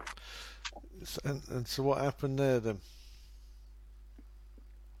again. And so what happened there then?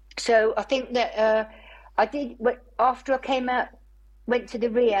 So I think that I did, after I came out, went to the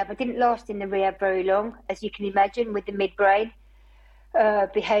rehab. I didn't last in the rehab very long, as you can imagine, with the midbrain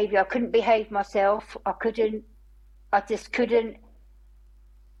behaviour. I couldn't behave myself. I just couldn't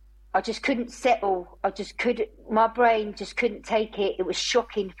settle. My brain just couldn't take it. It was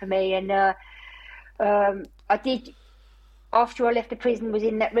shocking for me. And I did, after I left the prison, was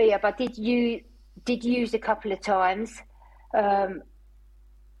in that rehab, I did use a couple of times.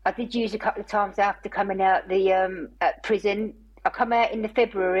 I did use a couple of times after coming out the at prison. I come out in the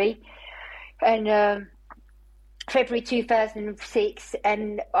February, and February 2006,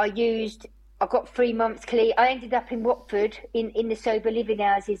 and I got 3 months clean. I ended up in Watford in the sober living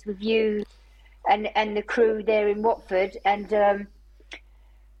houses with you and the crew there in Watford, and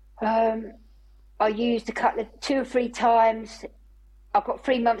I used 2 or 3 times. I got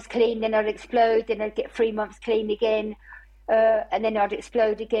 3 months clean, then I'd explode, then I'd get 3 months clean again. And then I'd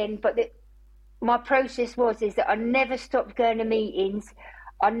explode again. But my process is that I never stopped going to meetings.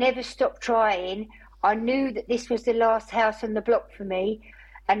 I never stopped trying. I knew that this was the last house on the block for me.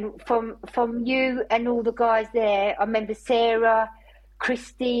 And from you and all the guys there, I remember Sarah,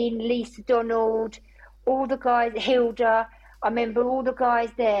 Christine, Lisa Donald, all the guys, Hilda. I remember all the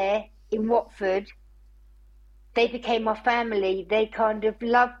guys there in Watford. They became my family. They kind of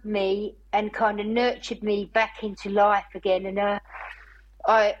loved me and kind of nurtured me back into life again. And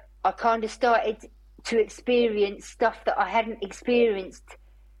I kind of started to experience stuff that I hadn't experienced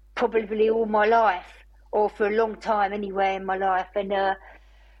probably all my life, or for a long time anyway in my life. And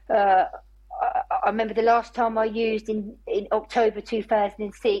I remember the last time I used in October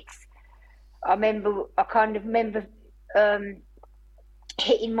 2006. I kind of remember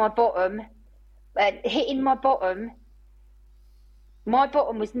hitting my bottom. My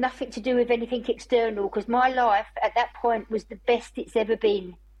bottom was nothing to do with anything external, because my life at that point was the best it's ever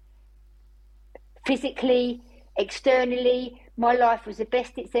been. Physically, externally, my life was the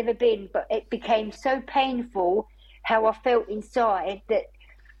best it's ever been, but it became so painful how I felt inside that,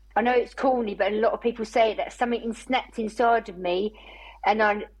 I know it's corny, but a lot of people say that something snapped inside of me, and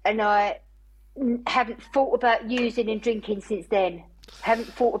I haven't thought about using and drinking since then.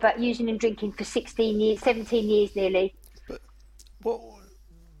 Haven't thought about using and drinking for 16 years, 17 years nearly. But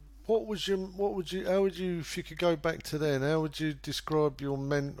how would you, if you could go back to then, how would you describe your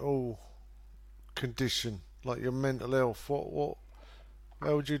mental condition, like your mental health?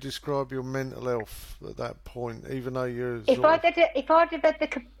 How would you describe your mental health at that point, even though you're if I'd have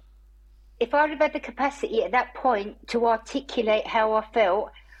had the capacity at that point to articulate how I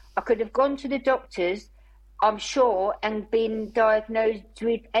felt, I could have gone to the doctors, I'm sure, and been diagnosed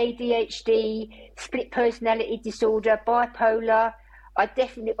with ADHD, split personality disorder, bipolar. I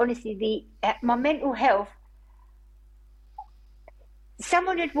definitely, honestly, my mental health.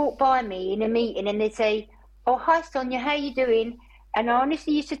 Someone would walk by me in a meeting and they'd say, "Oh, hi Sonia, how you doing?" And I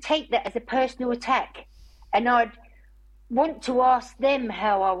honestly used to take that as a personal attack, and I'd want to ask them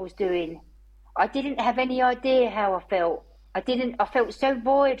how I was doing. I didn't have any idea how I felt. I felt so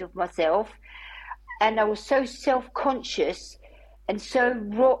void of myself. And I was so self-conscious and so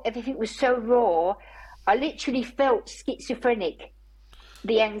raw. Everything was so raw. I literally felt schizophrenic.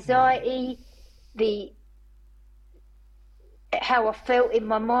 The anxiety, the how I felt in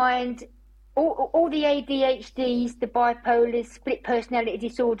my mind, all the ADHDs, the bipolar, split personality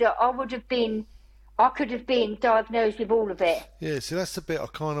disorder. I could have been diagnosed with all of it. Yeah, see, that's the bit I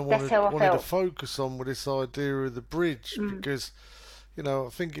kind of That's how I wanted to felt. focus on with this idea of the bridge, Mm. because, you know, I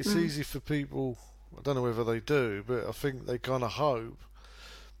think it's easy for people, I don't know whether they do, but I think they kind of hope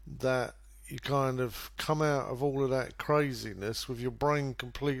that you kind of come out of all of that craziness with your brain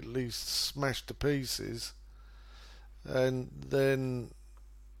completely smashed to pieces, and then,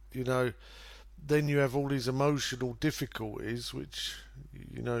 you know, then you have all these emotional difficulties, which,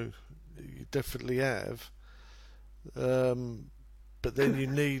 you know, you definitely have. But then you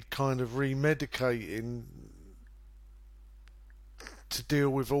need kind of remedicating to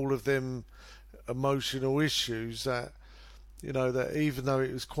deal with all of them emotional issues that, you know, that even though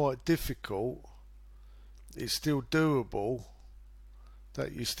it was quite difficult, it's still doable,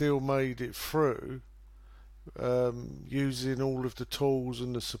 that you still made it through, using all of the tools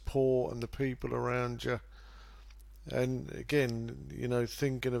and the support and the people around you. And again, you know,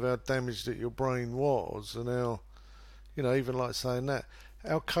 thinking of how damaged that your brain was, and how, you know, even like saying that,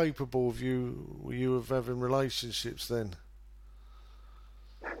 how capable were you of having relationships then?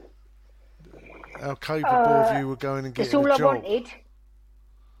 How capable of you were going and That's getting a all I job? wanted.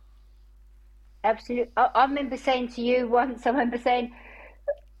 Absolutely. I remember saying to you once, I remember saying,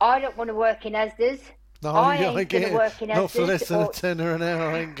 I don't want to work in Asda's. No, I you ain't ain't going to getting, work in not for Asda's. less than a tenner an hour,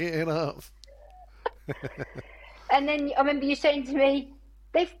 I ain't getting up. And then I remember you saying to me,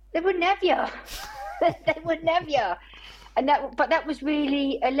 they wouldn't have you. They wouldn't have you. But that was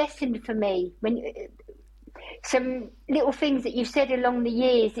really a lesson for me. When some little things that you've said along the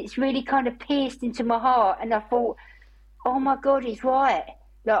years, it's really kind of pierced into my heart, and I thought, oh my God, he's right.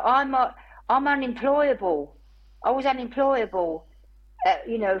 Like I'm unemployable. I was unemployable,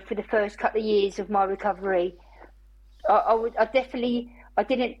 you know, for the first couple of years of my recovery. I definitely, I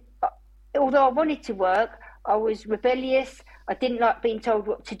didn't, although I wanted to work, I was rebellious. I didn't like being told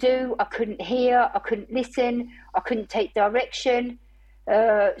what to do. I couldn't hear. I couldn't listen. I couldn't take direction.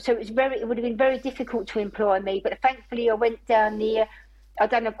 So it would have been very difficult to employ me. But thankfully, I went down there. I'd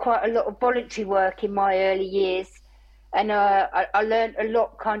done quite a lot of voluntary work in my early years, and I learned a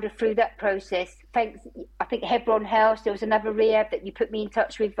lot kind of through that process. Thanks, I think Heroin House. There was another rehab that you put me in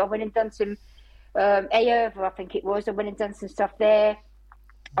touch with. I went and done some I think it was. I went and done some stuff there.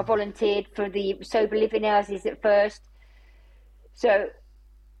 I volunteered for the sober living houses at first. So,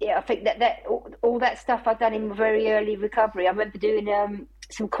 yeah, I think that all that stuff I'd done in very early recovery. I remember doing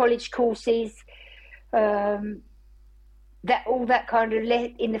some college courses. That all that kind of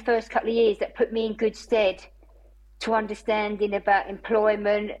in the first couple of years that put me in good stead to understanding about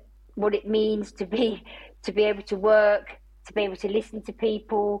employment, what it means to be able to work, to be able to listen to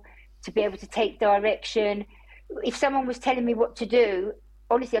people, to be able to take direction. If someone was telling me what to do,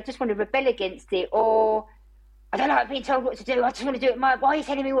 honestly, I just want to rebel against it, or I don't like being told what to do. I just want to do it why are you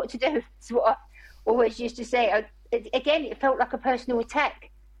telling me what to do? That's what I always used to say. Again, it felt like a personal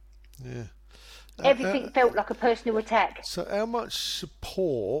attack. Yeah. Everything felt like a personal attack. So how much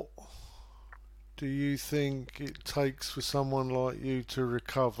support do you think it takes for someone like you to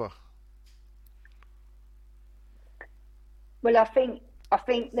recover? Well, I think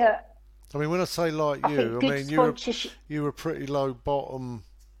that. I mean, when I say like you, I mean you were pretty low bottom.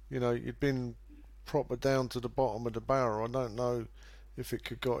 You know, you'd been proper down to the bottom of the barrel. I don't know if it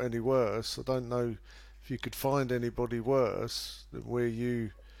could got any worse. I don't know if you could find anybody worse than where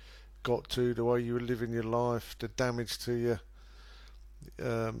you got to, the way you were living your life, the damage to you.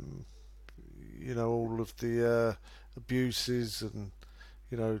 You know, all of the abuses, and,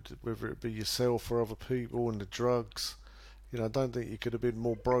 you know, whether it be yourself or other people, and the drugs. You know, I don't think you could have been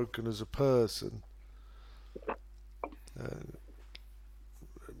more broken as a person.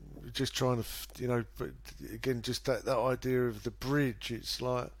 Just trying to, you know, but again, just that idea of the bridge. It's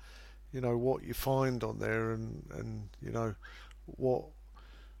like, you know, what you find on there, and you know, what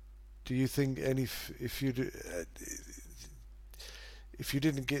do you think? If you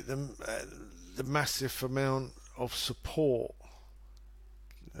didn't get them the massive amount of support,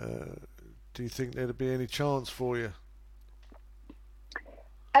 do you think there'd be any chance for you?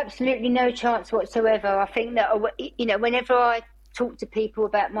 Absolutely no chance whatsoever. I think that, you know, whenever I talk to people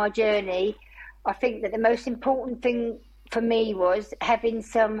about my journey, I think that the most important thing for me was having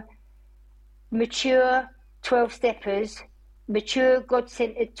some mature 12-steppers, mature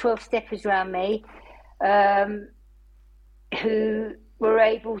God-centered 12-steppers around me, who were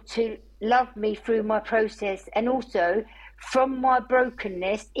able to love me through my process, and also from my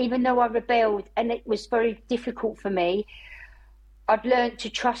brokenness, even though I rebelled and it was very difficult for me, I'd learned to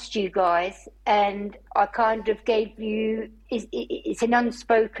trust you guys, and I kind of gave you. It's an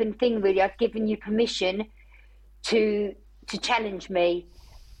unspoken thing, really. I'd given you permission to challenge me,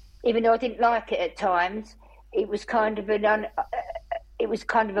 even though I didn't like it at times. It was kind of it was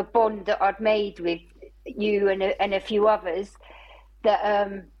kind of a bond that I'd made with you and a few others,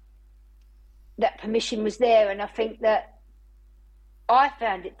 that that permission was there, and I think that I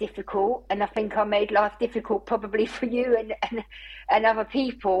found it difficult, and I think I made life difficult probably for you and other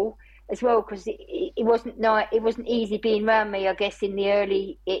people as well, because it wasn't it wasn't easy being around me, I guess, in the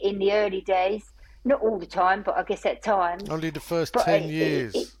early days. Not all the time, but I guess at times. Only the first But 10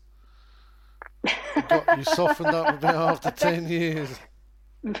 years. You softened up a bit after 10 years.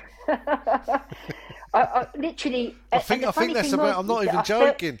 I literally. I think that's about. I'm not even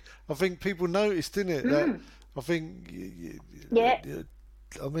joking. I think people noticed, didn't it? That I think. Yeah.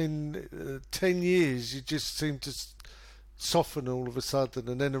 I mean, 10 years, you just seemed to soften all of a sudden,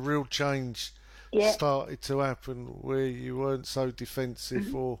 and then a real change started to happen where you weren't so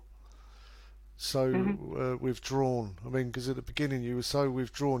defensive or so withdrawn. I mean, because at the beginning you were so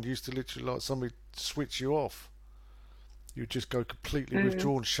withdrawn, you used to literally like somebody switch you off. You'd just go completely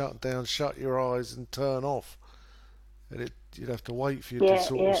withdrawn, shut down, shut your eyes and turn off. And you'd have to wait for you to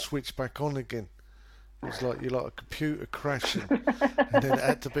sort of switch back on again. It was like you're like a computer crashing. And then it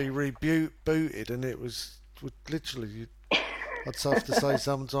had to be rebooted, and it was literally... I'd have to say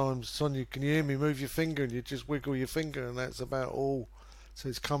sometimes, Sonia, can you hear me? Move your finger, and you just wiggle your finger, and that's about all. So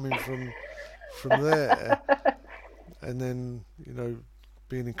it's coming from there, and then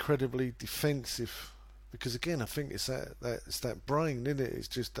being incredibly defensive, because again I think it's that brain, isn't it? It's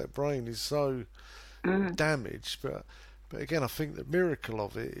just that brain is so damaged, but again I think the miracle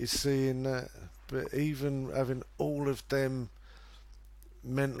of it is seeing that, but even having all of them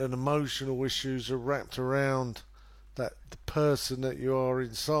mental and emotional issues are wrapped around that the person that you are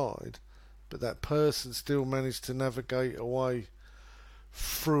inside, but that person still managed to navigate away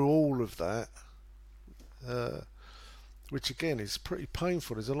through all of that, which again is pretty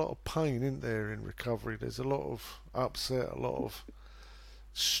painful. There's a lot of pain in there in recovery. There's a lot of upset, a lot of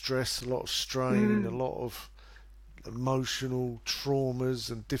stress, a lot of strain, a lot of emotional traumas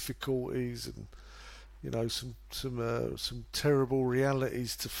and difficulties, and some terrible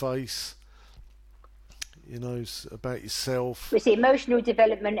realities to face. About yourself. It's the emotional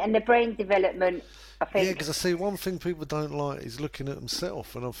development and the brain development, I think. Yeah, because I see one thing people don't like is looking at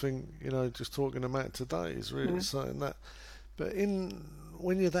themselves, and I think, just talking to Matt today is really saying that. But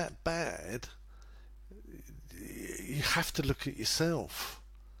when you're that bad, you have to look at yourself.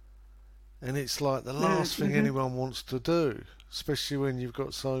 And it's like the last thing anyone wants to do, especially when you've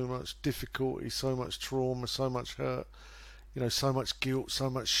got so much difficulty, so much trauma, so much hurt, so much guilt, so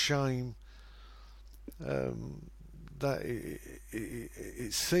much shame. That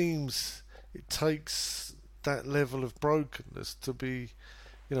it seems it takes that level of brokenness to be,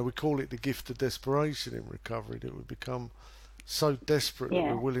 we call it the gift of desperation in recovery, that we become so desperate that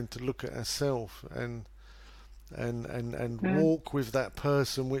we're willing to look at ourselves and walk with that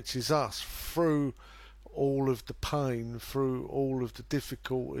person, which is us, through all of the pain, through all of the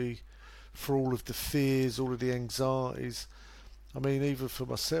difficulty, through all of the fears, all of the anxieties. I mean, even for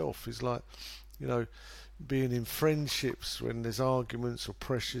myself, it's like, being in friendships when there's arguments or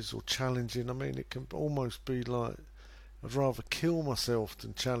pressures or challenging. I mean, it can almost be like I'd rather kill myself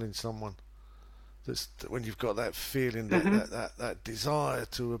than challenge someone. That's when you've got that feeling, that desire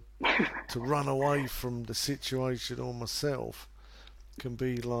to run away from the situation or myself, can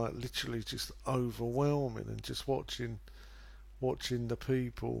be like literally just overwhelming. And just watching the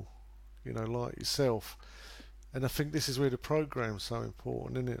people, like yourself. And I think this is where the program's so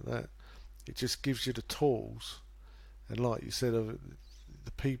important, isn't it? That it just gives you the tools, and like you said, of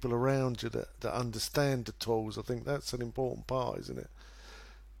the people around you that understand the tools. I think that's an important part, isn't it?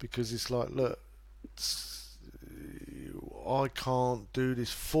 Because it's like, look, I can't do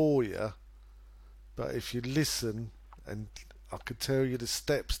this for you, but if you listen, and I could tell you the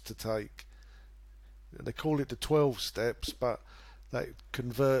steps to take. They call it the 12 steps, but that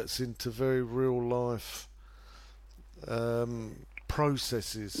converts into very real life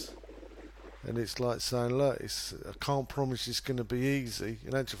processes. And it's like saying, look, I can't promise it's going to be easy.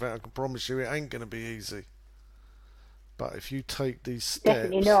 In actual fact, I can promise you it ain't going to be easy. But if you take these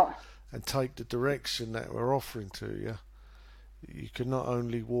steps and take the direction that we're offering to you, you can not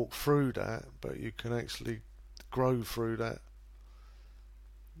only walk through that, but you can actually grow through that.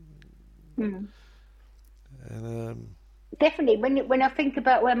 And definitely, when I think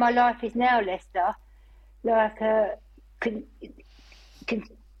about where my life is now, Lester, like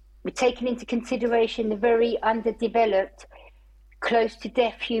we're taking into consideration the very underdeveloped close to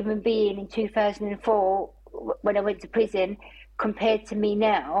death human being in 2004 when I went to prison compared to me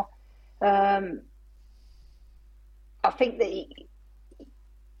now, I think that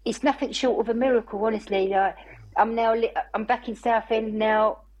it's nothing short of a miracle, honestly. Like, I'm back in Southend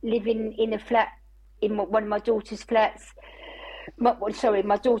now, living in a flat, in one of my daughter's flats. My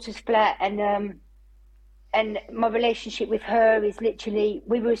daughter's flat, and my relationship with her is literally,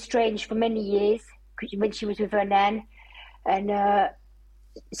 we were estranged for many years when she was with her nan, and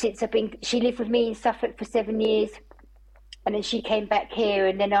since she lived with me in Suffolk for 7 years, and then she came back here,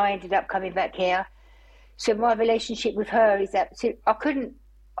 and then I ended up coming back here. So my relationship with her is absolute. I couldn't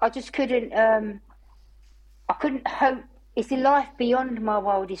hope. It's a life beyond my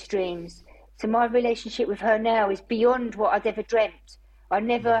wildest dreams. So my relationship with her now is beyond what I'd ever dreamt. I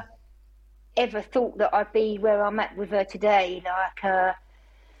never ever thought that I'd be where I'm at with her today. Like,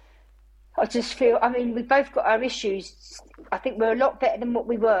 I just feel, I mean, we've both got our issues. I think we're a lot better than what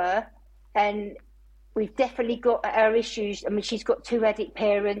we were, and we've definitely got our issues. I mean, she's got 2 addict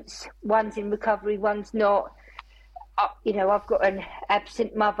parents. One's in recovery, one's not. I've got an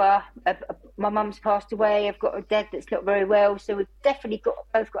absent mother. My mum's passed away. I've got a dad that's not very well. So we've definitely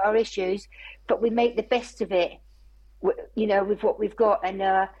both got our issues, but we make the best of it, with what we've got. And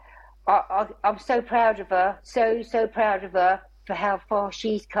I'm so proud of her, so proud of her for how far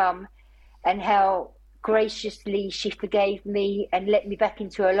she's come and how graciously she forgave me and let me back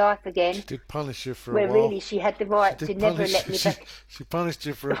into her life again. She did punish you for a while. Where really she had the right to never let me back. She punished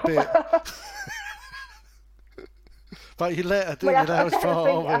you for a bit. But you let her, didn't you? That was part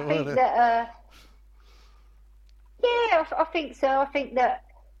of it, wasn't it? I think so. I think that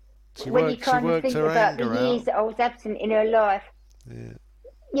when you kind of think about the years that I was absent in her life.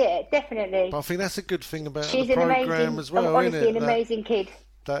 Yeah, definitely. But I think that's a good thing about the program as well, honestly, isn't it? An amazing kid.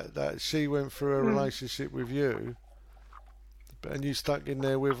 That she went through a relationship with you, and you stuck in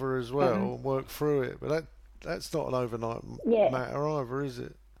there with her as well and worked through it. But that's not an overnight matter either, is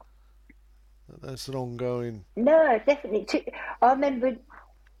it? That's an ongoing. No, definitely. I remember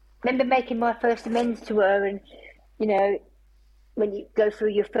making my first amends to her, and when you go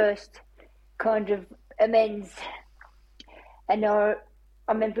through your first kind of amends, and I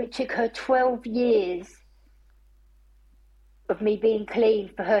remember it took her 12 years of me being clean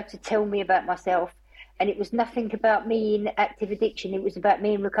for her to tell me about myself, and it was nothing about me in active addiction. It was about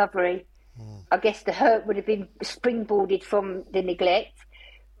me in recovery. I guess the hurt would have been springboarded from the neglect,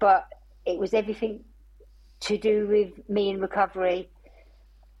 but it was everything to do with me in recovery.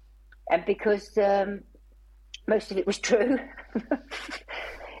 And because most of it was true,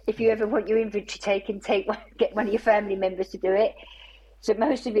 if you ever want your inventory taken, get one of your family members to do it. So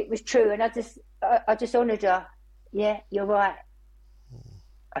most of it was true, and I just honoured her. Yeah, you're right.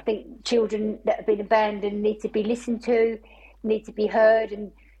 I think children that have been abandoned need to be listened to, need to be heard,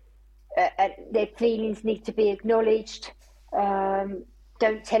 and their feelings need to be acknowledged.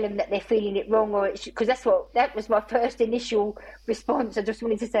 Don't tell them that they're feeling it wrong, because that was my first initial response. I just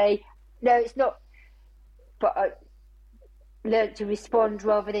wanted to say, no, it's not. But I learned to respond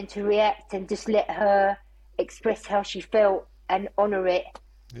rather than to react, and just let her express how she felt and honour it.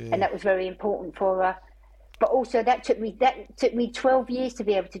 And that was very important for her. But also that took me 12 years to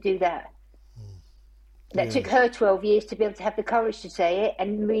be able to do that. That took her 12 years to be able to have the courage to say it,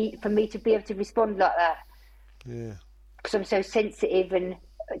 and for me to be able to respond like that. Yeah. Because I'm so sensitive and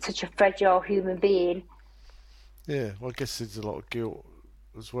such a fragile human being. Yeah, well, I guess there's a lot of guilt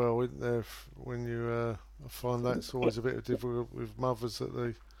as well, isn't there? When you, I find that's always a bit difficult with mothers,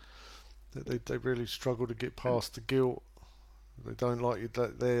 that they really struggle to get past the guilt. They don't like you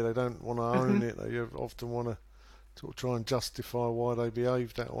there. They don't want to own it. They often want to sort of try and justify why they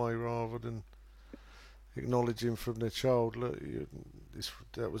behave that way, rather than acknowledging from their child, look,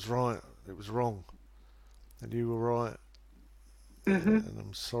 that was right, it was wrong, and you were right. And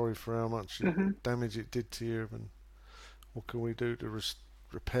I'm sorry for how much damage it did to you, and what can we do to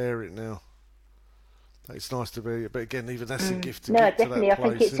repair it now? It's nice to be, but again, even that's a gift to get to that place. I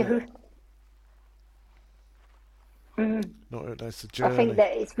think it's that's a journey. I think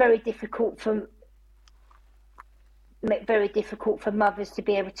that it's very difficult for mothers to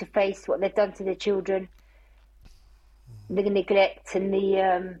be able to face what they've done to their children, the neglect and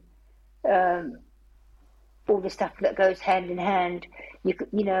the all the stuff that goes hand in hand. You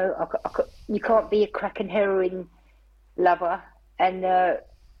can't be a crack and heroin lover and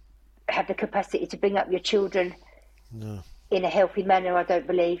have the capacity to bring up your children in a healthy manner, I don't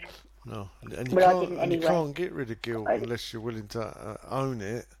believe. No, and you can't get rid of guilt unless you're willing to own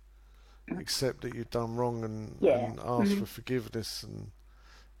it, accept that you've done wrong, and ask for forgiveness, and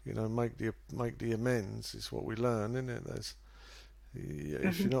make the amends. Is what we learn, isn't it?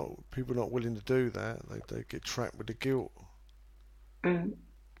 If you're not, people not willing to do that, they get trapped with the guilt. Mm.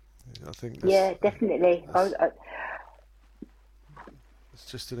 I think Yeah, definitely. it's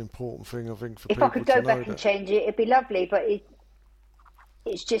just an important thing, I think, for If I people could to go know back and that. change it, it'd be lovely. But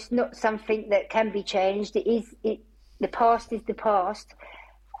it's just not something that can be changed. The past is the past,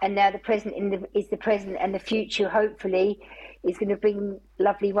 and now the present is the present, and the future hopefully is going to bring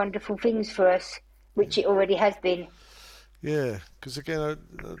lovely, wonderful things for us, which it already has been. Yeah, because again,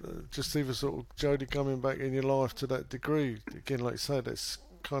 just even sort of Jodie coming back in your life to that degree, again, like you say, that's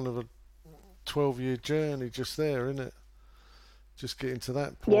kind of a 12-year journey just there, isn't it? Just getting to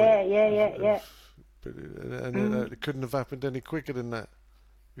that point Yeah, yeah, of, yeah, yeah. but Mm. it couldn't have happened any quicker than that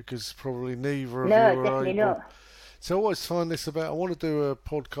because probably neither of you No, are definitely able. not. So I always find this about. I want to do a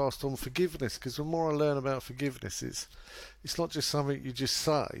podcast on forgiveness because the more I learn about forgiveness, it's not just something you just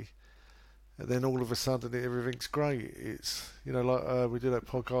say and then all of a sudden everything's great. It's like we did that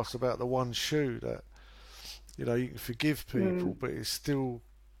podcast about the one shoe that you can forgive Mm. people, but it's still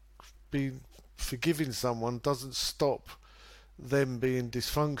being forgiving someone doesn't stop them being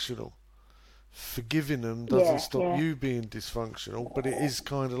dysfunctional. Forgiving them doesn't Yeah, stop yeah, you being dysfunctional, but it is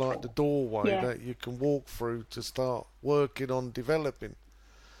kind of like the doorway yeah. that you can walk through to start working on developing,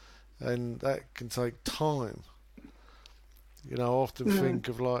 and that can take time. I often Mm. think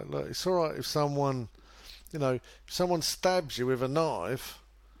of like, look, it's all right if if someone stabs you with a knife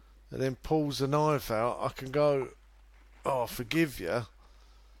and then pulls the knife out, I can go, oh, I forgive you,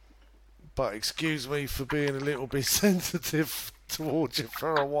 but excuse me for being a little bit sensitive towards you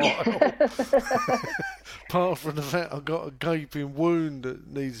for a while. Apart from the fact I've got a gaping wound that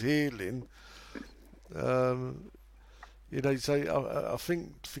needs healing, um, so I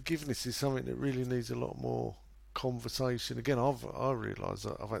think forgiveness is something that really needs a lot more conversation. Again, I realise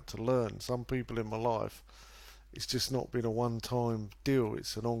that I've had to learn. Some people in my life, it's just not been a one-time deal.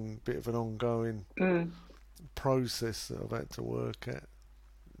 It's bit of an ongoing Mm. process that I've had to work at,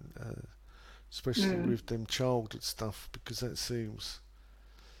 uh, especially Mm. with them childhood stuff, because that seems,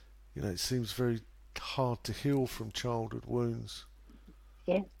 it seems very hard to heal from childhood wounds,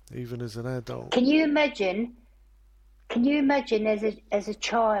 Yeah. even as an adult. Can you imagine? Can you imagine as a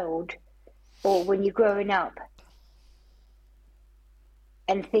child, or when you're growing up,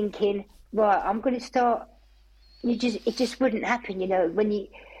 and thinking, right, I'm going to start. It just wouldn't happen, when you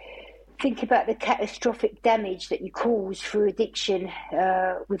think about the catastrophic damage that you cause through addiction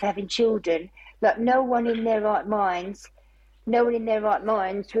with having children. Like no one in their right minds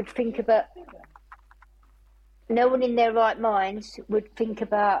would think about. No one in their right minds would think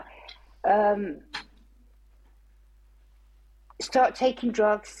about um, start taking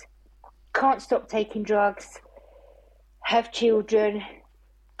drugs, can't stop taking drugs, have children,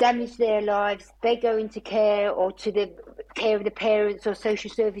 damage their lives, they go into care or to the care of the parents or social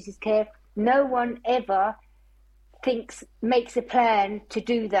services care. No one ever makes a plan to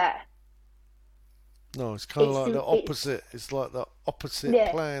do that. No, it's kind of It's like the it's opposite. It's like the opposite yeah,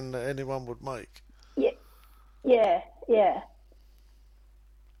 plan that anyone would make. yeah, yeah, yeah.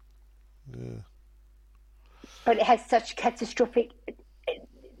 Yeah, But it has such catastrophic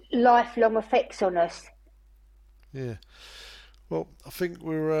lifelong effects on us. yeah. Well, I think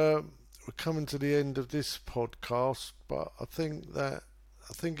we're coming to the end of this podcast, but I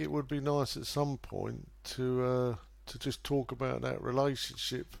think it would be nice at some point to just talk about that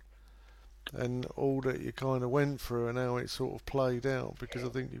relationship and all that you kind of went through and how it sort of played out, because I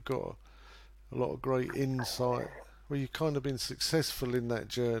think you've got a lot of great insight. Well, you've kind of been successful in that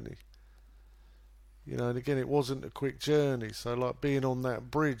journey. And again, it wasn't a quick journey. So, like being on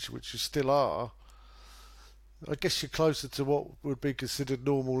that bridge, which you still are, I guess you're closer to what would be considered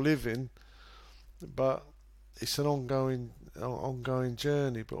normal living, but it's an ongoing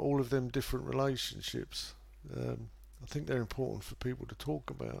journey. But all of them different relationships, I think they're important for people to talk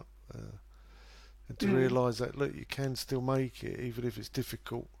about and to Mm. realise that look, you can still make it even if it's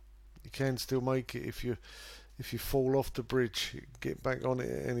difficult. You can still make it if you fall off the bridge, you can get back on it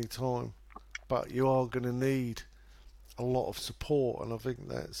at any time. But you are going to need a lot of support, and I think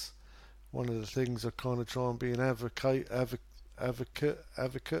that's one of the things I kind of try and be an advocate.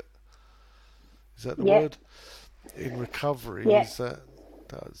 Is that the Yeah, word? In recovery, yeah, is that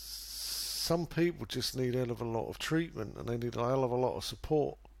some people just need a hell of a lot of treatment and they need a hell of a lot of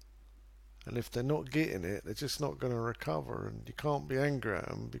support. And if they're not getting it, they're just not going to recover. And you can't be angry at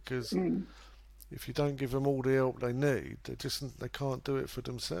them because mm. if you don't give them all the help they need, they can't do it for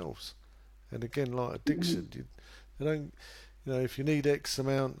themselves. And again, like Mm. addiction, they don't. If you need X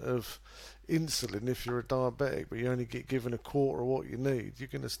amount of insulin, if you're a diabetic, but you only get given a quarter of what you need, you're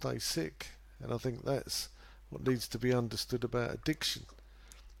going to stay sick. And I think that's what needs to be understood about addiction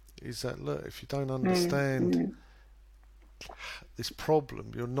is that, look, if you don't understand this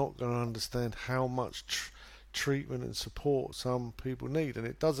problem, you're not going to understand how much treatment and support some people need. And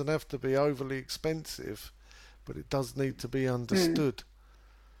it doesn't have to be overly expensive, but it does need to be understood.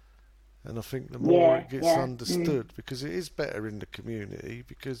 And I think the more it gets understood, because it is better in the community,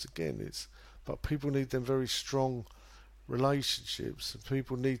 because again, but people need them very strong relationships, and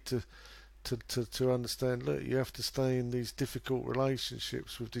people need to understand, look, you have to stay in these difficult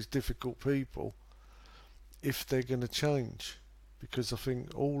relationships with these difficult people if they're going to change. Because I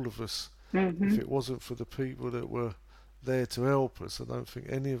think all of us, if it wasn't for the people that were there to help us, I don't think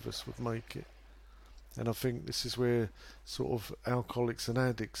any of us would make it. And I think this is where sort of alcoholics and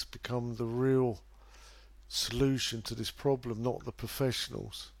addicts become the real solution to this problem, not the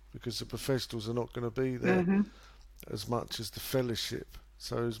professionals, because the professionals are not going to be there as much as the fellowship.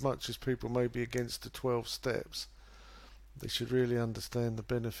 So as much as people may be against the 12 steps, they should really understand the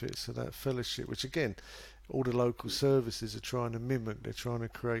benefits of that fellowship, which again, all the local services are trying to mimic. They're trying to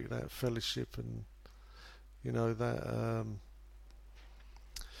create that fellowship and, that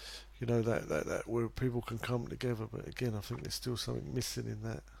where people can come together. But again, I think there's still something missing in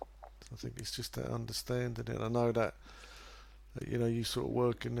that. I think it's just that understanding. And I know that you sort of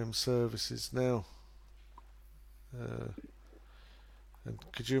work in them services now. And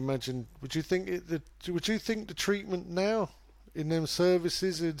could you imagine? Would you think the treatment now in them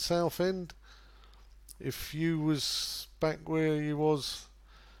services in Southend, if you was back where you was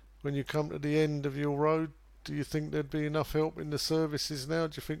when you come to the end of your road, do you think there'd be enough help in the services now?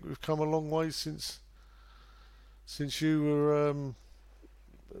 Do you think we've come a long way since you were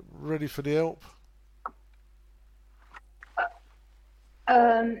ready for the help?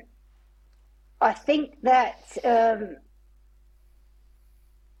 I think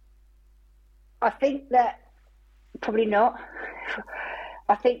that probably not.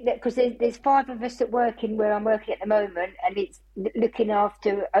 I think that because there's 5 of us that work in where I'm working at the moment, and it's looking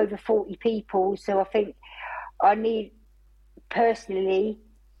after over 40 people. So I think I need, personally,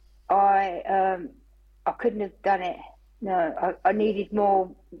 I couldn't have done it. No, I needed more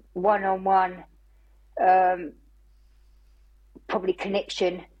one-on-one, probably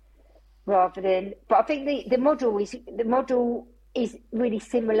connection rather than. But I think the model is really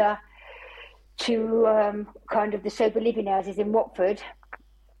similar to kind of the sober living houses in Watford,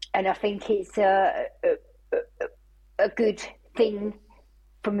 and I think it's a good thing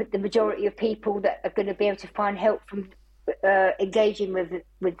from the majority of people that are going to be able to find help from engaging with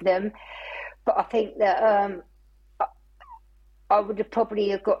them. But I think that I would have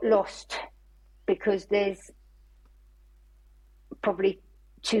probably got lost because there's probably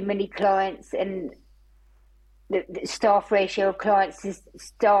too many clients, and the staff ratio of clients to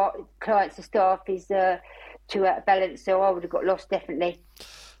staff is too out of balance, so I would have got lost definitely.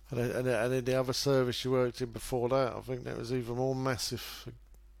 And in the other service you worked in before that, I think that was even more massive for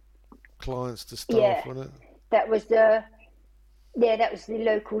clients to staff, wasn't it? That was the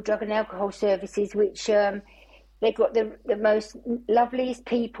local drug and alcohol services, which they got the most loveliest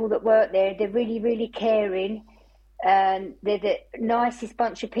people that work there. They're really, really caring. And they're the nicest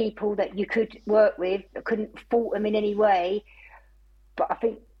bunch of people that you could work with. I couldn't fault them in any way. But I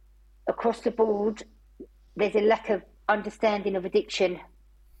think across the board, there's a lack of understanding of addiction.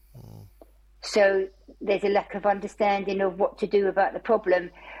 So there's a lack of understanding of what to do about the problem.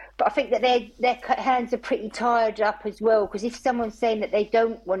 But I think that their hands are pretty tied up as well, because if someone's saying that they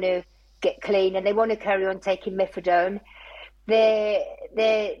don't want to get clean and they want to carry on taking methadone, they're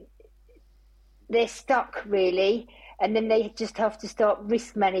stuck really, and then they just have to start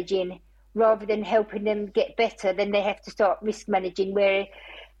risk managing rather than helping them get better. Then they have to start risk managing,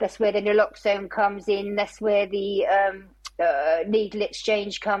 that's where the naloxone comes in, that's where the needle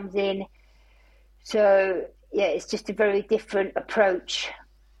exchange comes in. So yeah, it's just a very different approach.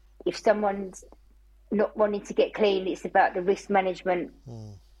 If someone's not wanting to get clean, it's about the risk management.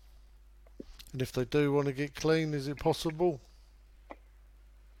 And if they do want to get clean, is it possible?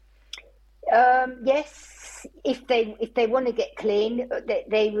 Yes, if they want to get clean,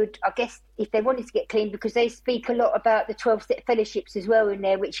 they would, I guess, if they wanted to get clean, because they speak a lot about the 12-step fellowships as well in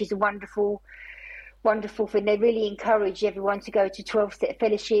there, which is a wonderful thing. They really encourage everyone to go to 12-step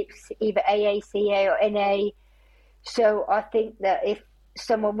fellowships, either AACA or NA. So I think that if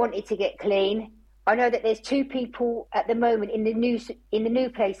someone wanted to get clean, I know that there's 2 people at the moment in the new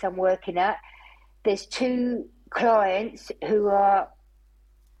place I'm working at. There's 2 clients who have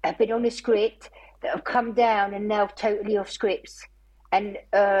been on a script that have come down and now totally off scripts, and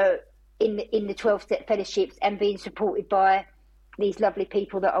in the 12-step fellowships, and being supported by these lovely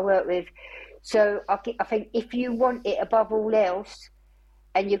people that I work with. So I think if you want it above all else,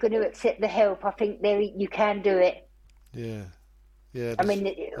 and you're going to accept the help, I think you can do it. Yeah, yeah. I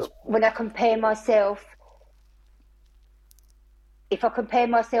mean, when I compare myself, if I compare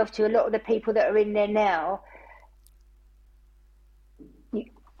myself to a lot of the people that are in there now, you,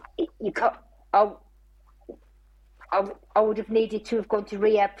 you can't. I, I would have needed to have gone to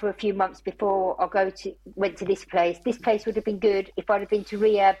rehab for a few months before went to this place. This place would have been good if I'd have been to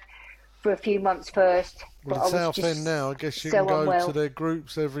rehab for a few months first. Well, But in I was Southend just now, I guess you can so go to unwell. their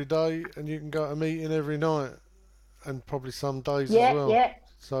groups every day, and you can go to a meeting every night, and probably some days as Yeah, well. yeah,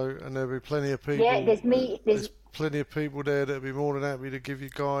 So, and there'll be plenty of yeah. people. There's me. There's plenty of people there that'll be more than happy to give you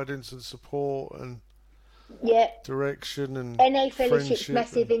guidance and support and Yeah. direction and NA fellowship's friendship,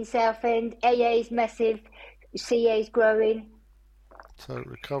 massive and in Southend. AA's massive. CA's growing. so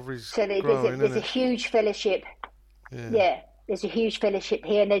recovery's So growing, isn't there's a it? huge fellowship. Yeah, Yeah, there's a huge fellowship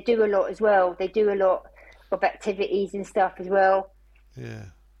here, and they do a lot as well. They do a lot of activities and stuff as well. yeah.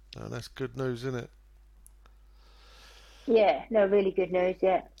 No, that's good news, isn't it? Yeah, no, really good news.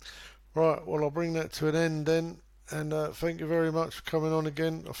 Yeah. Right, well, I'll bring that to an end then. And thank you very much for coming on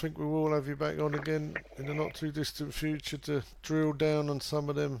again. I think we will have you back on again in the not too distant future to drill down on some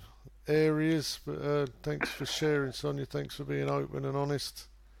of them areas. But thanks for sharing, Sonia. Thanks for being open and honest.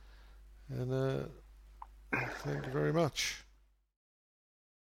 And thank you very much.